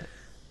has done it.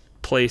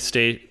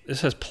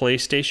 This has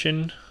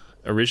PlayStation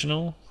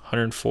original,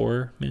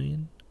 104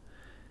 million.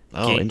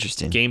 Oh,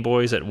 interesting. Game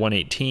Boys at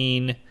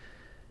 118,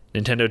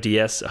 Nintendo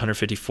DS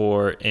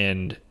 154,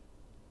 and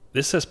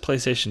this says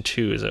PlayStation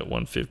 2 is at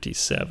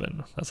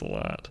 157. That's a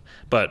lot.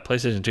 But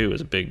PlayStation 2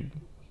 is a big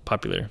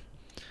popular.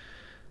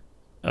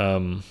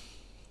 Yeah,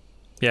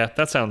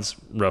 that sounds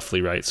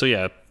roughly right. So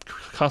yeah,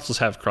 consoles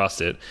have crossed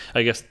it.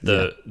 I guess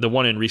the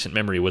one in recent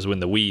memory was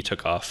when the Wii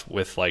took off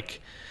with like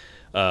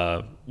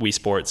Wii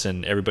Sports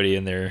and everybody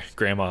and their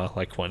grandma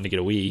like wanting to get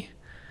a Wii.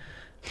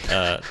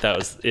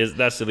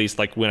 That's at least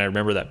like when I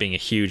remember that being a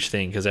huge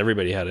thing because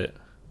everybody had it.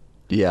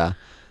 Yeah.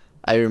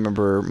 I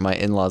remember my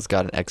in-laws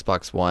got an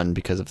Xbox One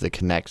because of the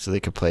Kinect, so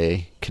they could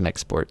play Kinect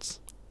Sports.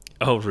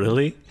 Oh,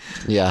 really?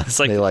 Yeah, It's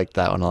like, they liked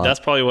that one a lot. that's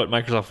probably what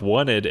Microsoft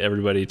wanted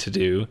everybody to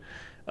do.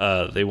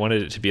 They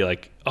wanted it to be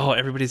like, oh,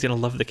 everybody's gonna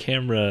love the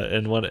camera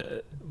and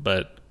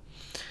but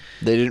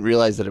They didn't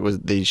realize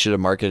that they should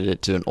have marketed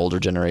it to an older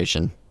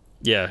generation.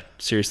 yeah,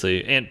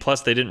 seriously. And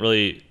plus, they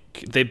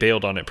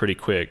bailed on it pretty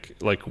quick.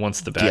 Like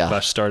once the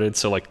backlash started,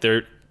 so like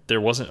there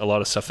wasn't a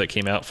lot of stuff that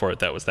came out for it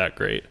that was that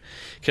great.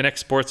 Kinect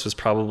Sports was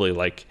probably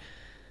like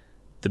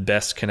the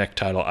best Kinect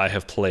title I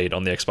have played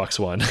on the Xbox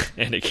One,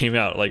 and it came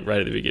out like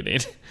right at the beginning.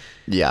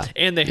 Yeah.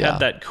 And they had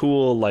that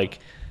cool like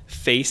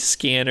face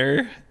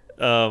scanner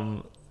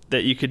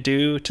that you could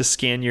do to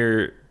scan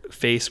your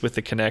face with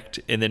the Kinect,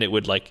 and then it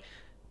would like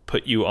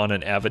put you on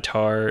an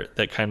avatar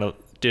that kind of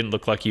didn't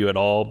look like you at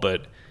all,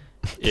 but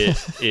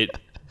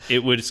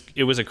it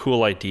was a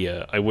cool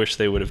idea. I wish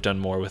they would have done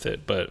more with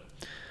it, but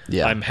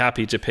Yeah. I'm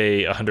happy to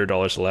pay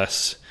 $100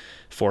 less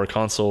for a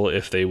console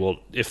if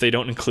they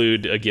don't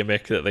include a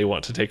gimmick that they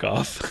want to take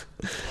off.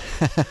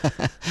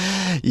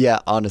 Yeah,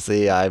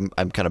 honestly, I'm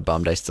kind of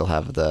bummed I still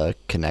have the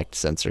Kinect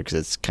sensor because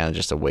it's kind of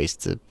just a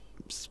waste to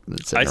sit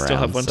I around. still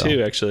have one so.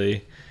 too,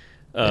 actually.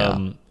 I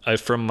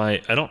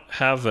don't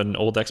have an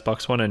old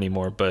Xbox One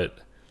anymore, but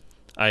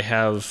I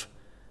have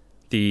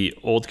the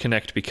old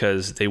Kinect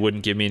because they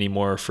wouldn't give me any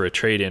more for a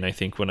trade-in, I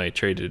think, when I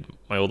traded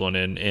my old one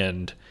in.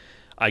 And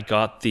I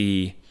got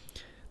they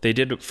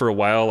did for a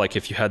while, like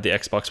if you had the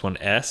Xbox One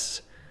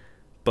S,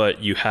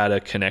 but you had a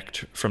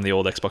Kinect from the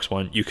old Xbox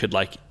One, you could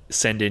like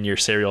send in your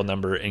serial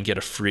number and get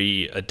a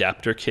free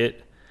adapter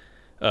kit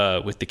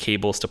with the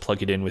cables to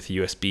plug it in with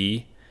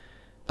USB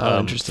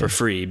Interesting. for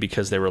free,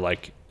 because they were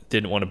like,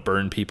 didn't want to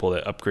burn people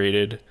that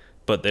upgraded,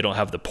 but they don't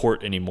have the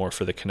port anymore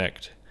for the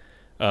Kinect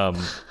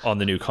on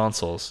the new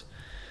consoles.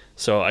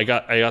 So I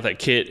got that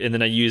kit, and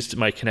then I used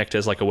my Kinect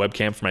as like a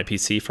webcam for my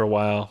PC for a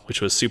while, which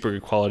was super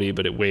good quality,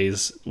 but it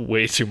weighs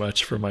way too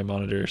much for my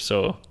monitor.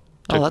 So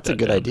That's a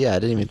good idea. I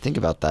didn't even think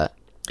about that.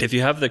 If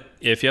you have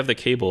the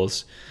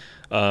cables,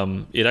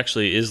 it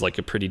actually is like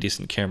a pretty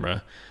decent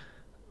camera.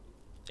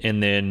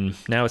 And then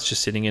now it's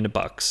just sitting in a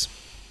box.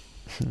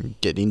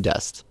 Getting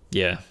dust.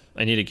 Yeah,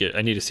 I need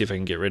to see if I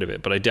can get rid of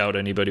it, but I doubt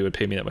anybody would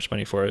pay me that much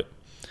money for it.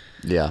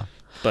 Yeah.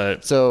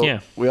 But So yeah,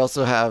 we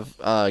also have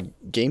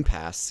Game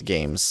Pass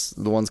games,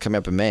 the ones coming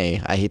up in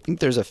May. I think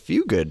there's a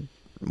few good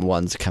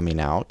ones coming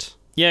out.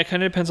 yeah, it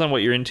kind of depends on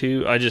what you're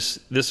into. I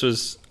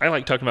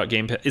like talking about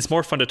Game Pass. It's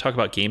more fun to talk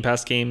about Game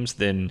Pass games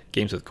than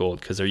games with gold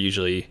because they're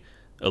usually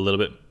a little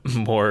bit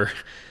more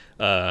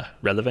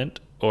relevant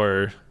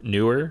or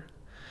newer.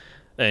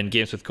 And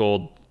games with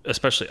gold,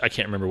 especially, I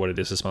can't remember what it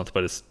is this month,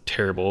 but it's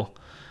terrible.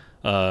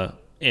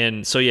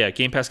 And so yeah,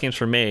 Game Pass games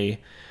for May.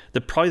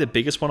 Probably the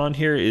biggest one on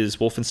here is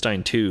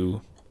Wolfenstein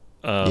 2.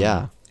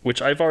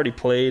 Which I've already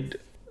played,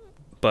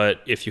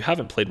 but if you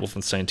haven't played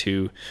Wolfenstein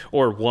 2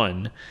 or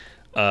 1,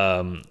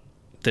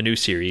 the new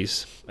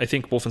series, I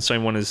think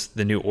Wolfenstein 1 is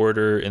the New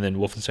Order, and then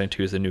Wolfenstein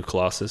 2 is the New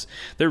Colossus.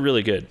 They're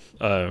really good,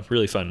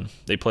 really fun.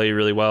 They play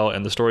really well,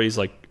 and the story's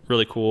like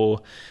really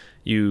cool.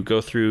 You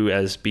go through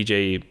as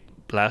BJ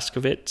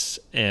Blazkowicz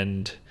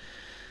and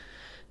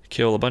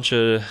kill a bunch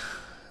of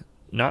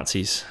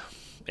Nazis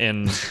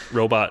and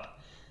robot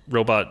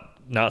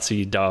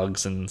Nazi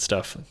dogs and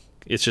stuff.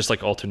 It's just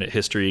like alternate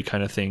history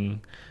kind of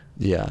thing.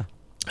 Yeah.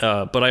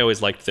 But I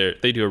always liked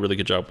they do a really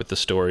good job with the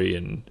story,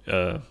 and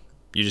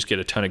you just get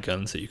a ton of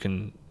guns that you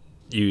can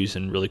use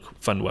and really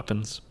fun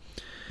weapons.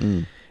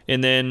 And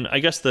then I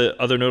guess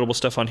the other notable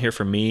stuff on here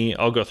for me,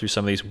 I'll go through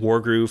some of these.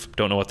 Wargroove,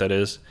 don't know what that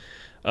is.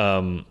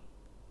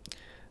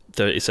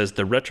 It says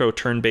the retro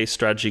turn-based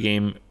strategy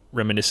game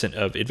reminiscent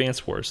of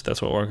Advance Wars.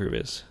 That's what Wargroove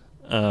is.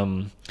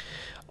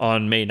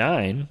 On May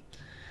 9,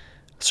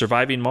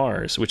 Surviving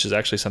Mars, which is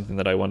actually something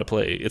that I want to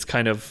play. It's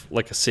kind of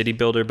like a city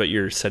builder, but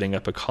you're setting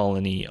up a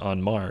colony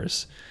on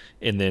Mars,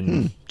 and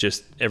then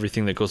just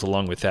everything that goes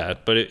along with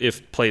that. But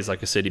it plays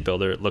like a city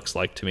builder, it looks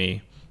like to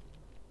me.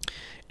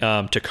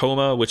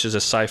 Tacoma, which is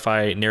a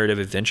sci-fi narrative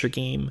adventure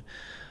game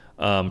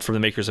from the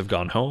makers of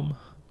Gone Home,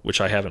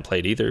 which I haven't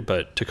played either.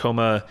 But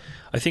Tacoma,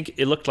 I think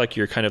it looked like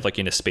you're kind of like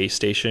in a space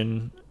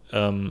station,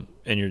 and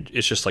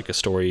it's just like a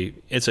story.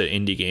 It's an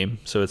indie game,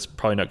 so it's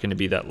probably not going to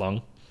be that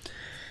long.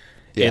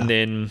 Yeah. And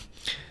then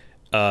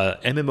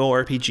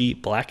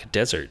MMORPG Black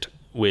Desert,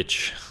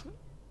 which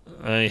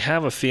I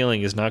have a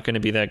feeling is not going to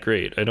be that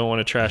great. I don't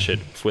want to trash it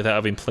without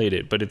having played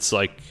it, but it's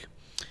like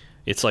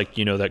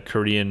that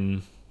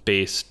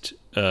Korean-based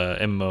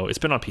MMO. It's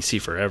been on PC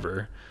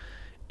forever,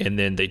 and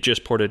then they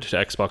just ported it to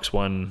Xbox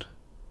One.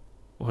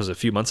 What was it, a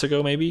few months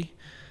ago, maybe?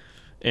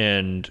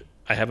 And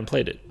I haven't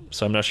played it,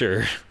 so I'm not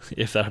sure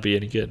if that'll be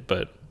any good,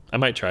 but I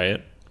might try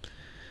it.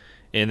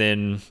 And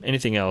then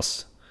anything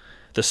else?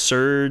 The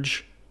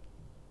Surge,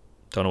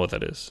 don't know what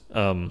that is.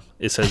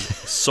 It says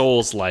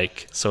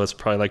Souls-like, so it's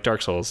probably like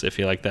Dark Souls if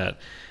you like that.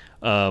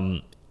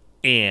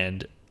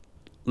 And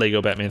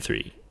Lego Batman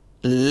 3,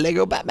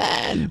 Lego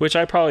Batman. which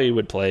I probably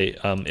would play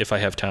if I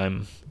have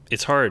time.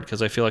 It's hard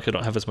because I feel like I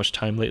don't have as much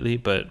time lately,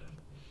 but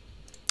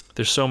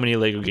there's so many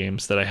Lego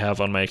games that I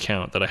have on my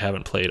account that I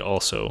haven't played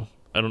also.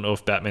 I don't know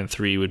if Batman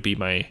 3 would be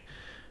my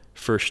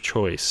first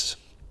choice.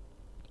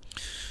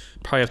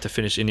 Probably have to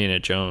finish Indiana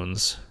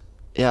Jones.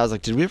 Yeah, I was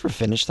like, did we ever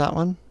finish that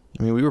one?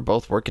 I mean, we were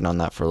both working on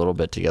that for a little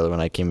bit together when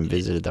I came and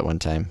visited that one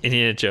time.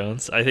 Indiana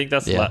Jones. I think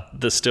that's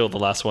still the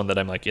last one that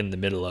I'm like in the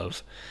middle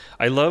of.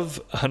 I love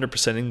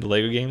 100%ing the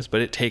Lego games,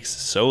 but it takes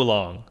so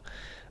long.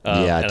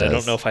 Yeah, it and does. I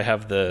don't know if I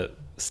have the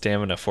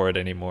stamina for it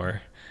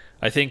anymore.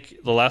 I think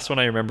the last one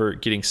I remember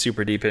getting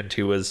super deep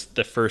into was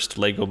the first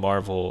Lego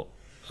Marvel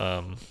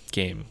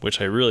game,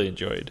 which I really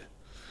enjoyed.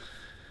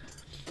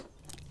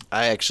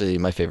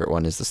 My favorite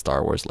one is the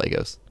Star Wars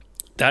Legos.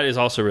 That is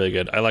also really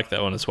good. I like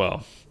that one as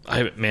well. I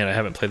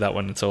haven't played that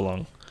one in so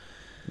long.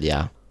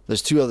 Yeah.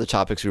 There's two other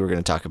topics we were going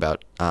to talk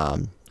about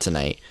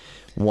tonight.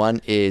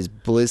 One is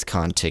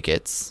BlizzCon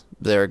tickets.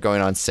 They're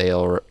going on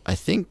sale, I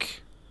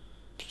think,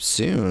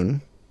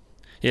 soon.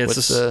 Yeah,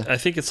 I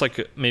think it's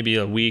like maybe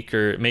a week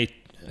or May.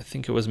 I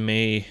think it was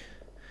May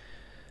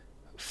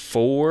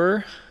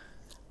 4.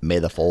 May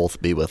the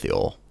 4th be with you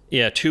all.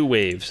 Yeah, 2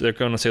 waves. They're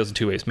going on sales in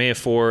 2 waves. May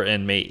 4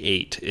 and May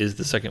 8 is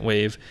the second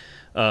wave.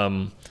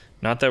 Not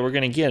that we're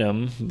going to get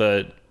them,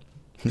 but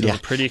they're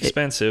pretty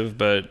expensive.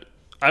 But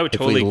I would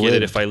totally get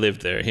it if I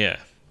lived there. Yeah.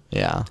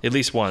 Yeah. At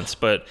least once.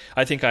 But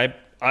I think I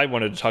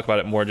wanted to talk about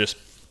it more just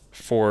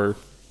for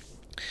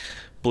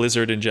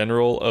Blizzard in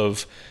general,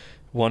 of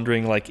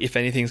wondering like if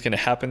anything's going to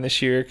happen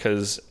this year,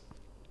 because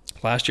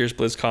last year's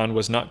BlizzCon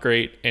was not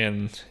great,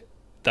 and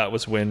that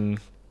was when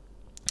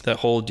that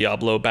whole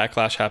Diablo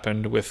backlash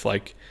happened with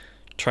like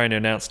trying to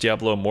announce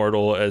Diablo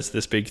Immortal as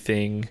this big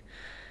thing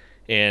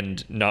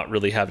and not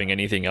really having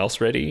anything else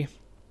ready,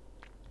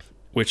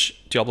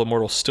 which Diablo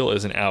Immortal still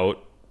isn't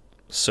out.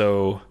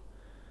 So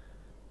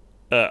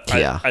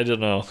I don't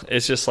know.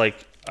 It's just like,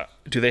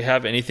 do they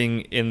have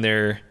anything in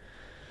the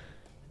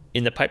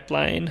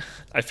pipeline?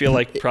 I feel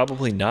like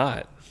probably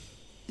not.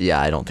 Yeah,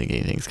 I don't think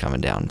anything's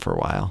coming down for a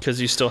while.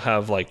 Because you still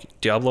have like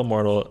Diablo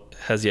Immortal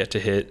has yet to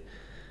hit,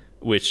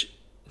 which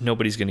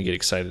nobody's going to get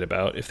excited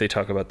about if they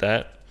talk about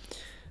that.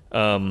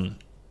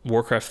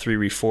 Warcraft 3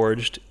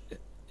 Reforged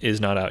is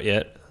not out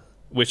yet,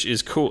 which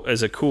is cool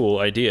as a cool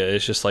idea.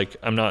 It's just like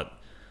I'm not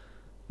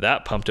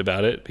that pumped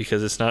about it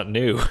because it's not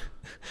new.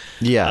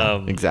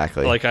 Yeah,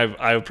 exactly. Like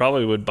I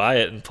probably would buy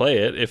it and play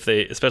it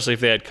especially if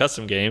they had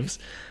custom games,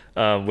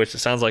 which it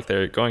sounds like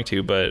they're going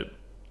to. But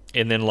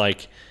and then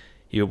like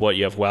you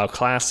have WoW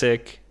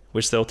Classic,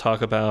 which they'll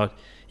talk about.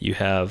 You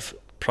have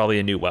probably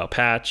a new WoW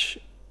patch,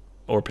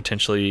 or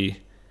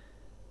potentially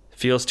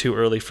feels too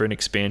early for an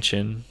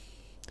expansion.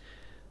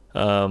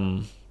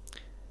 Overwatch.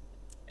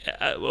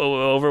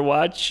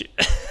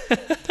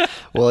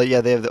 Well,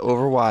 yeah, they have the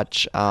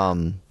Overwatch.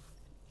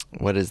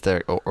 What is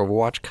their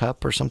Overwatch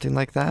Cup or something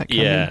like that?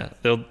 Yeah,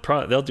 they'll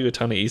do a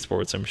ton of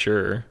esports, I'm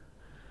sure.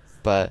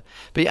 But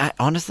yeah,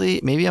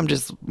 honestly, maybe I'm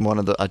just one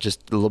of the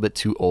just a little bit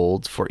too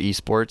old for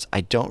esports.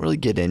 I don't really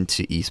get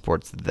into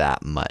esports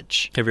that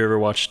much. Have you ever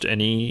watched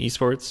any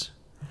esports?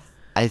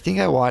 I think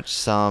I watched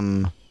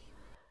some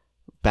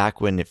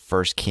back when it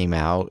first came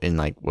out in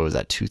like, what was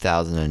that,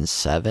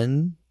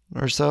 2007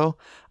 or so.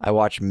 I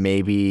watched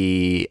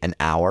maybe an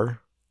hour,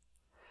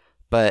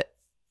 but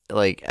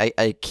like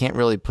I can't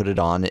really put it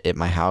on at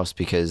my house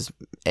because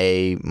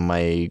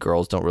my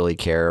girls don't really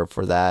care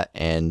for that,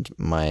 and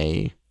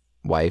my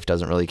wife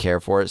doesn't really care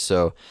for it.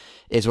 So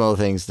it's one of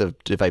the things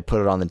that if I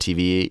put it on the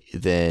TV,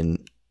 then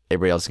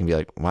everybody else can be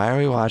like, why are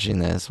we watching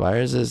this? Why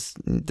is this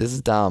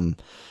is dumb.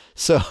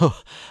 So,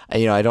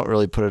 I don't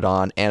really put it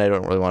on, and I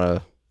don't really want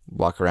to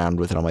walk around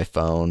with it on my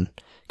phone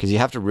because you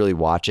have to really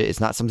watch it. It's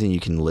not something you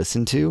can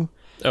listen to.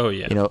 Oh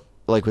yeah.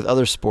 Like with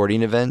other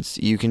sporting events,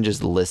 you can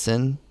just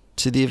listen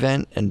to the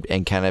event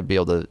and kind of be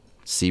able to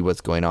see what's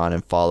going on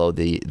and follow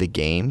the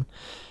game.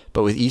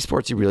 But with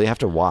esports, you really have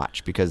to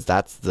watch because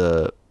that's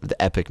the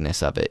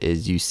epicness of it,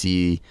 is you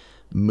see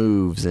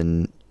moves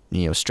and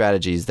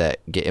strategies that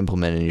get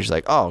implemented, and you're just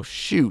like, oh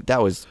shoot,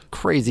 that was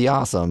crazy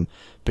awesome.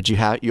 But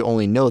you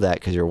only know that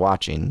because you're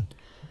watching.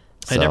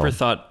 So. I never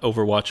thought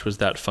Overwatch was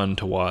that fun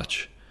to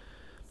watch.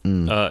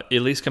 At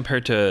least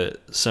compared to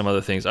some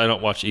other things. I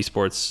don't watch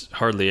esports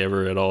hardly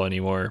ever at all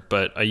anymore,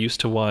 but I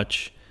used to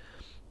watch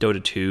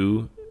Dota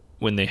 2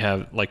 when they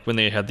had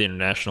the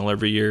international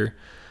every year.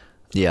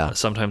 Yeah.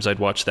 Sometimes I'd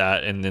watch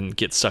that and then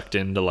get sucked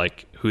into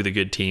like who the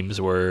good teams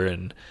were,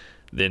 and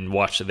then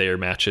watch their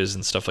matches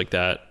and stuff like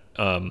that.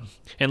 And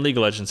League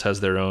of Legends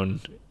has their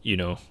own,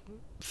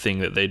 thing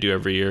that they do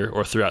every year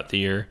or throughout the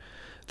year.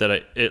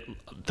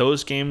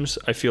 Those games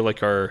I feel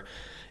like I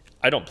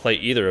don't play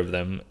either of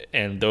them,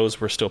 and those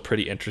were still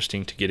pretty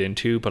interesting to get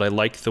into, but I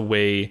like the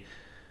way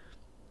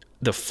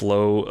the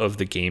flow of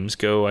the games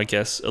go, I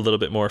guess, a little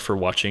bit more for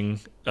watching,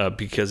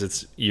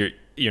 because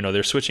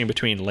they're switching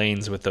between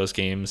lanes with those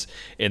games,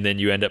 and then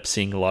you end up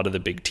seeing a lot of the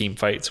big team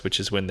fights, which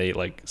is when they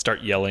like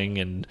start yelling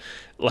and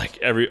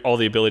like all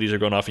the abilities are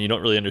going off, and you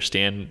don't really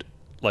understand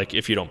like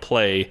if you don't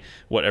play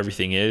what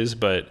everything is,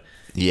 but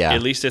Yeah.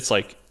 at least it's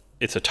like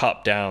it's a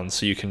top down,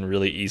 so you can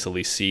really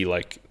easily see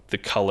like the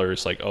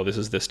colors, like, oh, this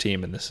is this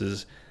team and this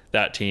is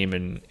that team,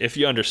 and if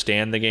you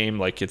understand the game,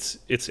 like it's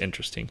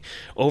interesting.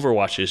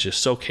 Overwatch is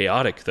just so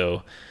chaotic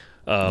though.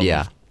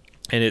 Yeah.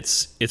 And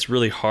it's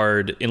really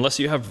hard unless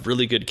you have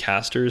really good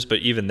casters, but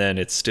even then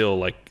it's still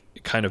like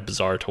kind of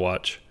bizarre to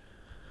watch.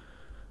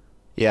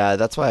 Yeah,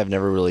 that's why I've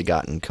never really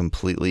gotten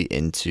completely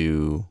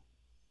into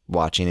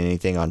watching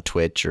anything on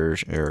Twitch or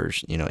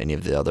any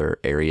of the other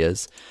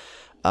areas.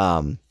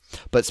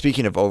 But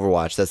speaking of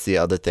Overwatch, that's the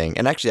other thing.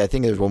 And actually, I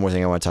think there's one more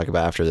thing I want to talk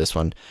about after this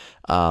one.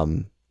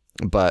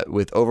 But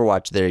with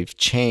Overwatch, they've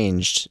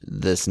changed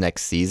this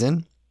next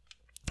season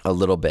a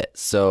little bit.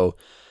 So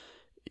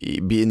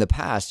in the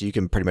past, you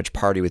can pretty much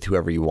party with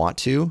whoever you want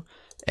to,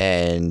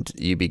 and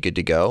you'd be good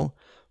to go.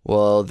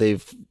 Well,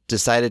 they've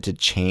decided to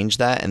change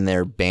that, and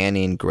they're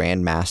banning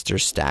Grandmaster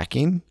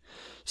stacking.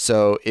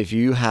 So if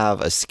you have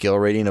a skill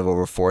rating of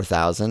over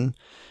 4,000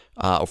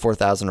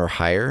 or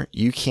higher,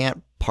 you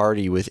can't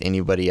party with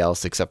anybody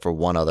else except for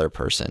one other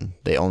person.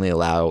 They only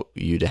allow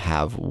you to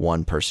have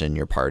one person in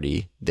your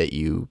party that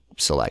you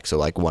select, so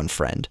like one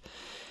friend.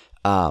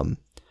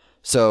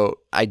 So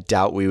I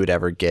doubt we would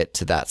ever get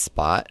to that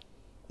spot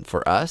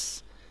for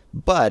us,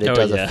 but it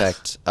does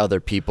affect other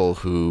people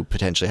who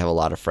potentially have a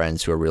lot of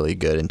friends who are really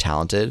good and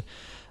talented.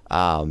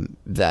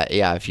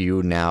 If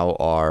you now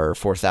are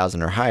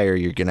 4,000 or higher,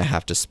 you're going to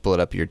have to split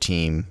up your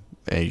team,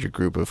 your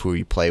group of who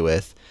you play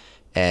with,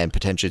 and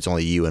potentially it's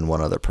only you and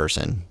one other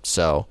person.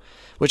 So,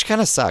 which kind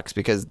of sucks,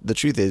 because the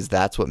truth is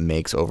that's what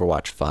makes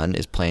Overwatch fun,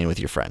 is playing with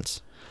your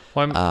friends.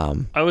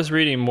 Well, I was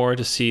reading more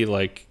to see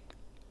like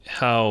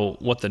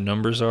what the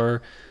numbers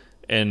are,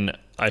 and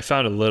I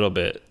found a little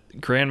bit.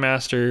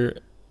 Grandmaster,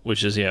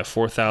 which is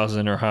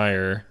 4,000 or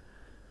higher,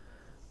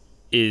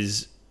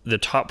 is the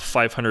top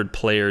 500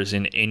 players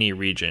in any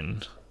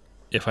region,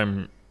 if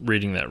I'm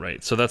reading that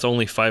right. So that's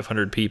only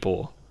 500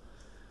 people.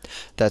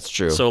 That's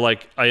true. So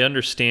like I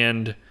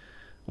understand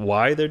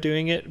why they're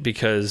doing it,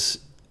 because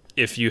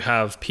if you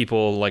have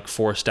people like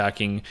 4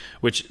 stacking,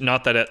 which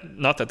not that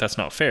that's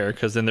not fair,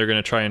 because then they're going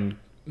to try and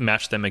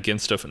match them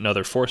against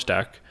another 4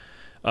 stack.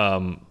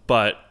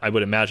 But I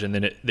would imagine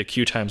then the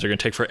queue times are going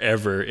to take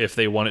forever if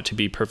they want it to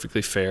be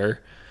perfectly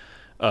fair.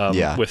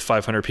 With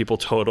 500 people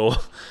total.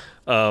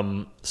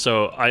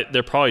 So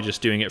they're probably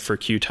just doing it for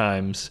queue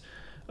times,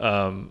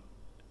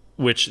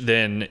 which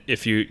then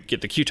if you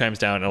get the queue times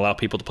down and allow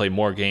people to play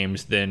more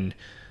games, then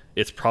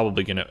it's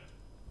probably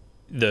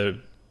the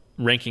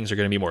rankings are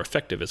going to be more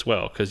effective as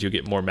well, because you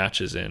get more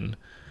matches in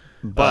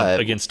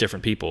against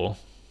different people.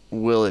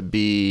 Will it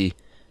be,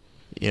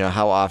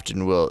 how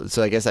often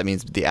so I guess that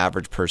means the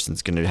average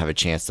person's going to have a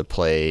chance to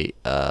play,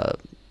 a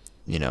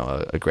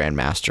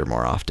Grandmaster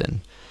more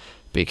often,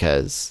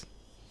 because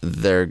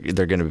they're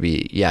going to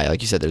be,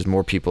 like you said, there's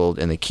more people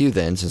in the queue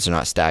then, since they're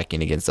not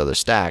stacking against other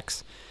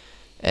stacks.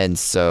 And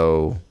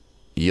so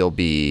you'll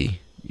be,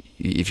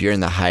 if you're in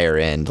the higher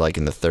end, like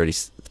in the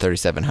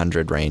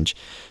 3,700 range,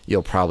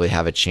 you'll probably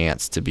have a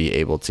chance to be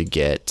able to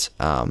get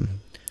to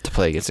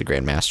play against a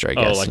Grandmaster, I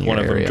guess. Like one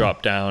of them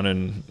drop down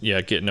and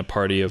get in a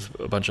party of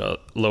a bunch of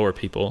lower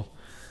people.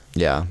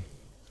 Yeah.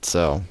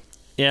 So.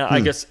 Yeah,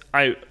 I guess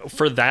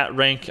for that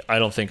rank, I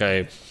don't think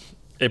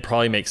it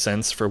probably makes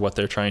sense for what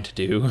they're trying to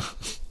do.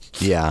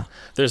 Yeah.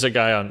 There's a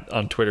guy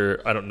on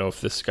Twitter, I don't know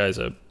if this guy's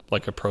a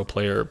pro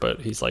player,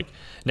 but he's like,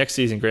 next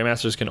season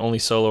Grandmasters can only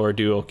solo or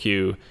duo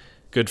queue.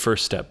 Good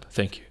first step.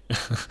 Thank you.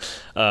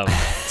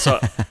 So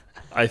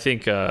I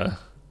think,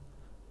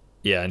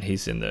 and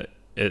he's in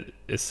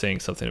it's saying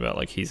something about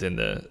like he's in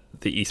the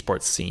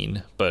esports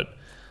scene, but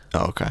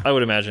okay. I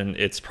would imagine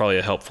it's probably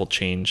a helpful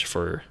change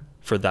for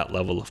that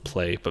level of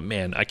play. But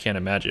man, I can't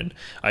imagine.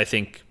 I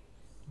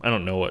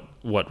don't know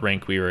what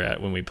rank we were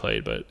at when we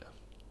played, but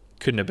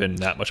couldn't have been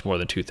that much more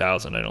than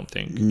 2,000, I don't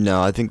think.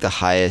 No, I think the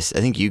highest,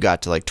 I think you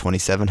got to like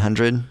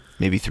 2,700,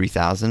 maybe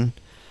 3,000.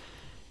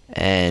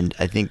 And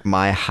I think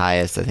my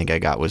highest I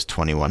got was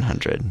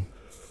 2,100.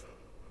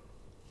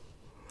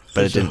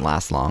 But it didn't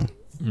last long.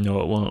 No,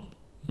 it won't.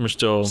 We're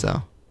still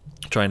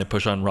trying to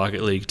push on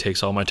Rocket League.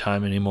 Takes all my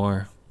time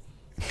anymore.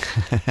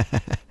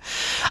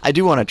 I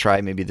do want to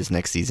try maybe this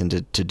next season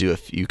to do a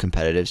few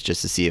competitives,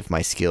 just to see if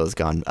my skill has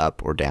gone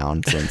up or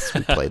down since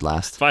we played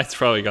last. Mine's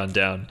probably gone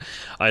down.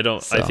 I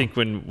think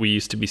when we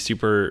used to be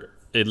super,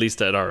 at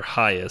least at our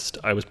highest,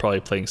 I was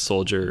probably playing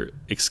Soldier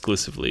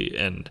exclusively,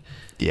 and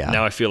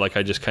now I feel like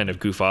I just kind of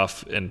goof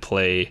off and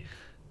play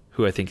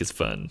who I think is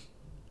fun.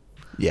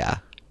 Yeah.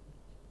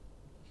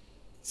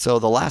 So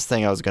the last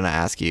thing I was going to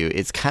ask you,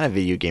 it's kind of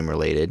video game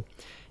related.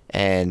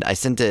 And I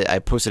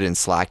posted it in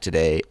Slack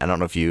today. I don't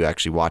know if you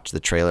actually watched the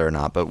trailer or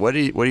not, but what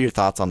are your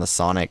thoughts on the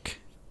Sonic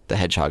the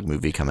Hedgehog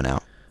movie coming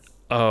out?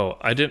 Oh,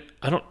 I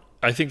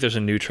think there's a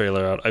new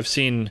trailer out. I've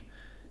seen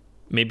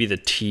maybe the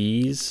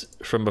tease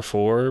from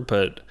before,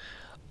 but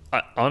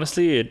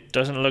honestly, it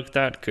doesn't look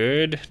that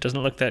good. It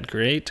doesn't look that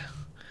great.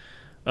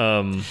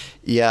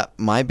 Yeah,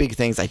 my big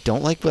thing is I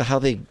don't like how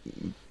they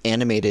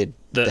animated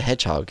the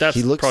Hedgehog. That's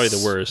he looks probably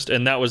the worst.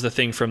 And that was the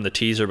thing from the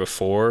teaser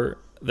before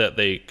that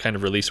they kind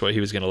of released what he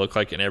was going to look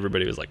like, and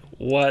everybody was like,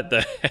 "What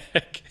the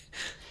heck?"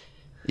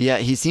 Yeah,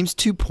 he seems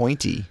too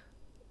pointy.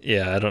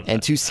 Yeah, I don't.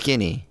 And too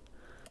skinny.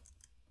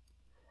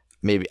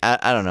 Maybe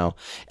I don't know.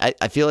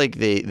 I feel like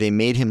they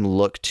made him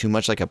look too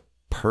much like a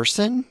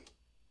person.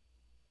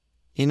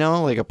 You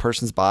know, like a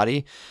person's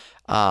body,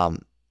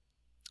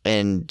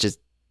 and just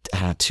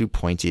too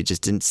pointy. It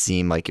just didn't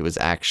seem like it was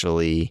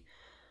actually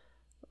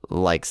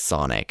like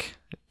Sonic,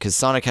 because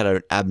Sonic had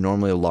an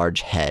abnormally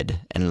large head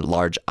and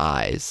large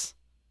eyes,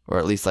 or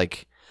at least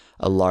like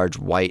a large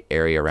white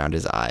area around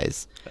his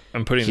eyes.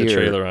 I'm putting the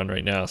trailer on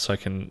right now so I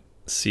can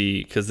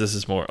see, because this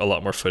is a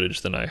lot more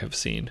footage than I have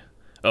seen.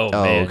 Oh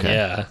man, okay.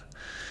 Yeah.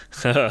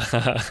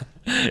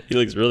 He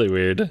looks really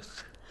weird.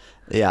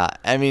 Yeah,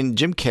 I mean,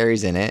 Jim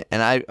Carrey's in it,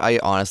 and I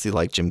honestly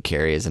like Jim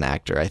Carrey as an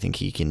actor. I think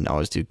he can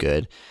always do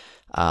good.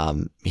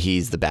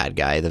 He's the bad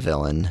guy, the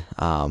villain,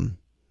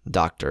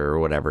 Doctor or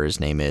whatever his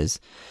name is.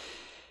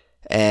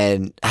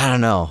 And I don't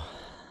know.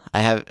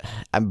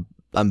 I'm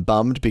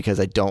bummed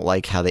because I don't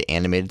like how they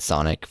animated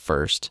Sonic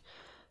first.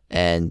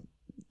 And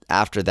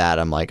after that,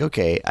 I'm like,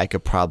 okay, I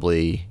could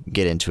probably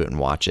get into it and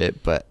watch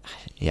it. But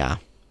yeah,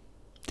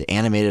 the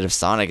animated of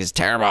Sonic is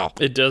terrible.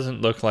 It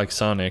doesn't look like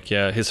Sonic.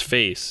 Yeah, his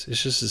face.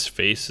 It's just his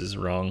face is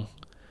wrong.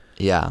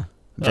 Yeah,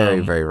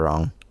 very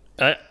wrong.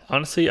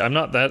 Honestly, I'm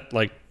not that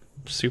like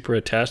super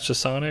attached to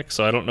Sonic,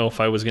 so I don't know if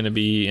I was going to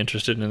be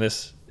interested in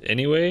this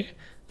anyway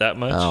that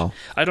much. Oh.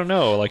 I don't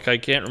know. Like, I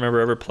can't remember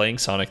ever playing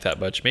Sonic that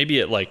much. Maybe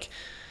it like,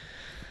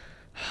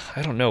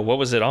 I don't know. What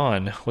was it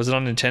on? Was it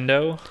on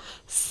Nintendo?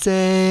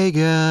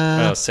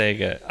 Sega. Oh,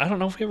 Sega. I don't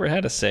know if we ever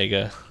had a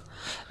Sega.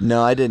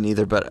 No, I didn't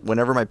either. But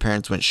whenever my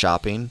parents went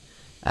shopping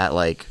at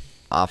like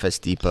Office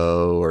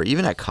Depot or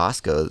even at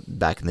Costco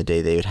back in the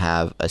day, they would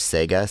have a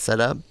Sega set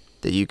up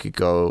that you could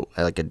go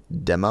like a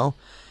demo.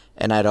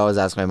 And I'd always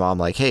ask my mom,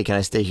 like, hey, can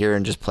I stay here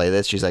and just play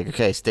this? She's like,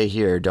 okay, stay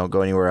here. Don't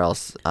go anywhere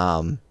else.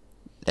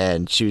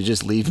 And she would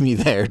just leave me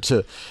there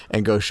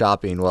and go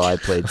shopping while I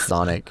played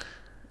Sonic.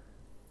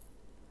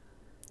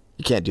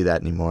 You can't do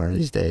that anymore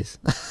these days.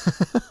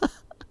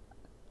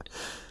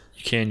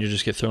 You can. You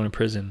just get thrown in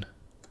prison.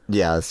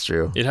 Yeah, that's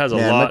true. It has a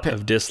lot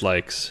of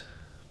dislikes.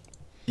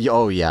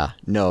 Oh, yeah.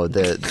 No,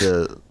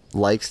 the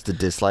likes to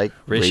dislike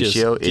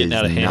ratio is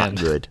not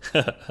good.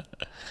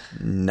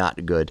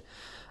 Not good.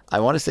 I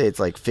want to say it's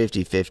like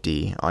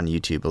 50-50 on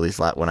YouTube, at least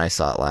when I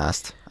saw it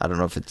last. I don't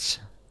know if it's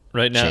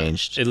right now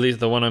changed. At least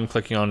the one I'm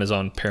clicking on is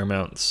on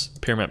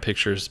Paramount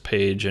Pictures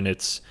page, and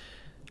it's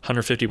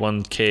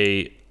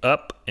 151K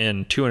up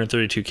and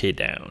 232K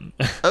down.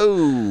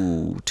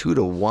 Oh,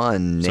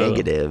 2-1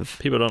 negative.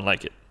 So people don't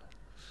like it.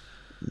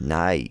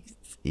 Nice.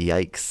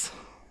 Yikes.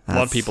 A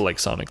lot of people like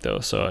Sonic though,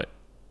 so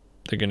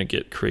they're gonna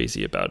get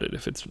crazy about it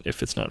if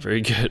it's not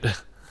very good.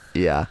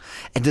 Yeah,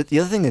 and the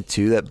other thing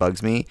too that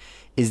bugs me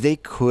is they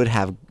could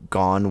have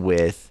gone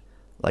with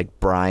like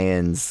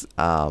Brian's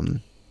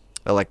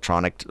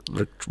electronic,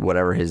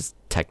 whatever his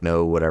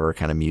techno, whatever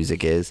kind of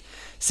music is,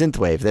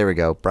 synthwave. There we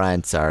go,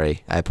 Brian.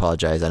 Sorry, I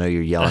apologize. I know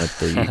you're yelling at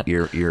the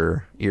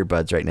your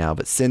earbuds right now,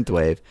 but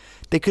synthwave.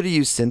 They could have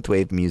used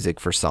synthwave music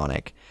for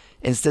Sonic.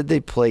 Instead, they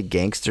play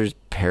Gangster's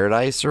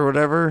Paradise or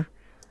whatever.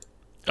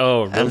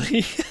 Oh,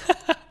 really?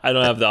 I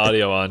don't have the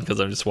audio on because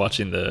I'm just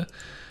watching the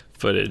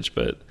footage,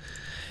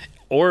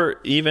 or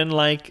even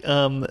like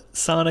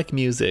Sonic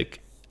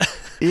music.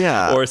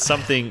 Yeah. Or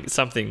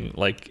something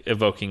like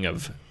evoking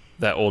of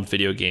that old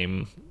video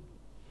game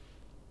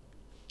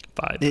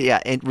vibe. Yeah,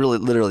 and really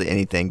literally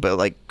anything, but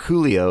like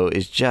Coolio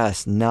is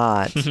just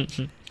not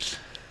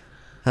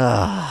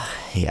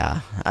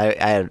yeah.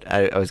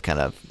 I was kind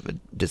of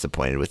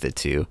disappointed with it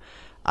too.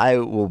 I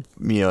will,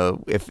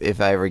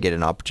 if I ever get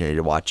an opportunity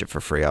to watch it for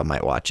free, I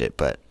might watch it,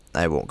 but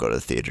I won't go to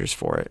the theaters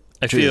for it.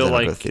 I feel like I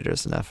don't go to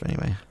theaters enough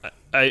anyway.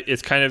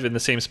 It's kind of in the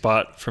same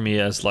spot for me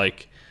as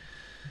like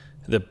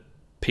the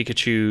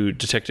Pikachu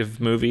detective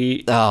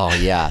movie. Oh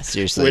yeah,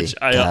 seriously. Which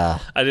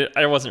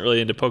I wasn't really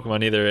into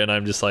Pokemon either, and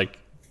I'm just like,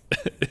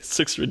 this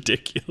looks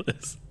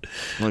ridiculous.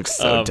 It looks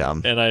so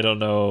dumb. And I don't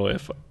know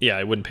if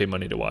I wouldn't pay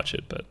money to watch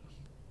it, but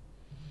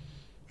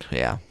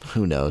yeah,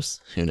 who knows?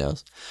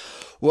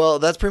 Well,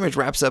 that's pretty much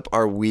wraps up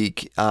our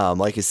week.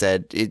 Like I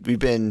said, we've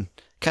been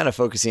kind of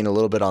focusing a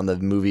little bit on the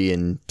movie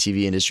and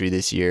TV industry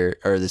this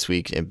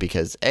week,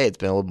 because it's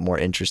been a little bit more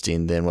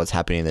interesting than what's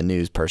happening in the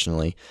news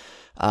personally.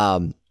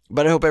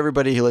 But I hope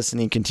everybody who's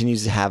listening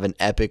continues to have an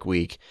epic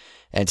week.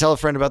 And tell a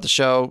friend about the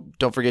show.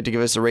 Don't forget to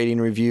give us a rating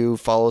and review.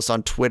 Follow us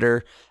on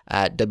Twitter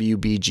at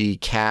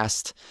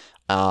WBGcast.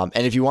 And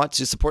if you want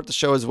to support the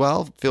show as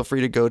well, feel free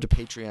to go to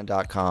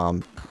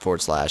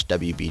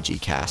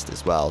patreon.com/WBGcast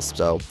as well.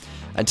 So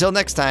until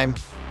next time.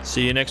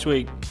 See you next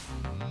week.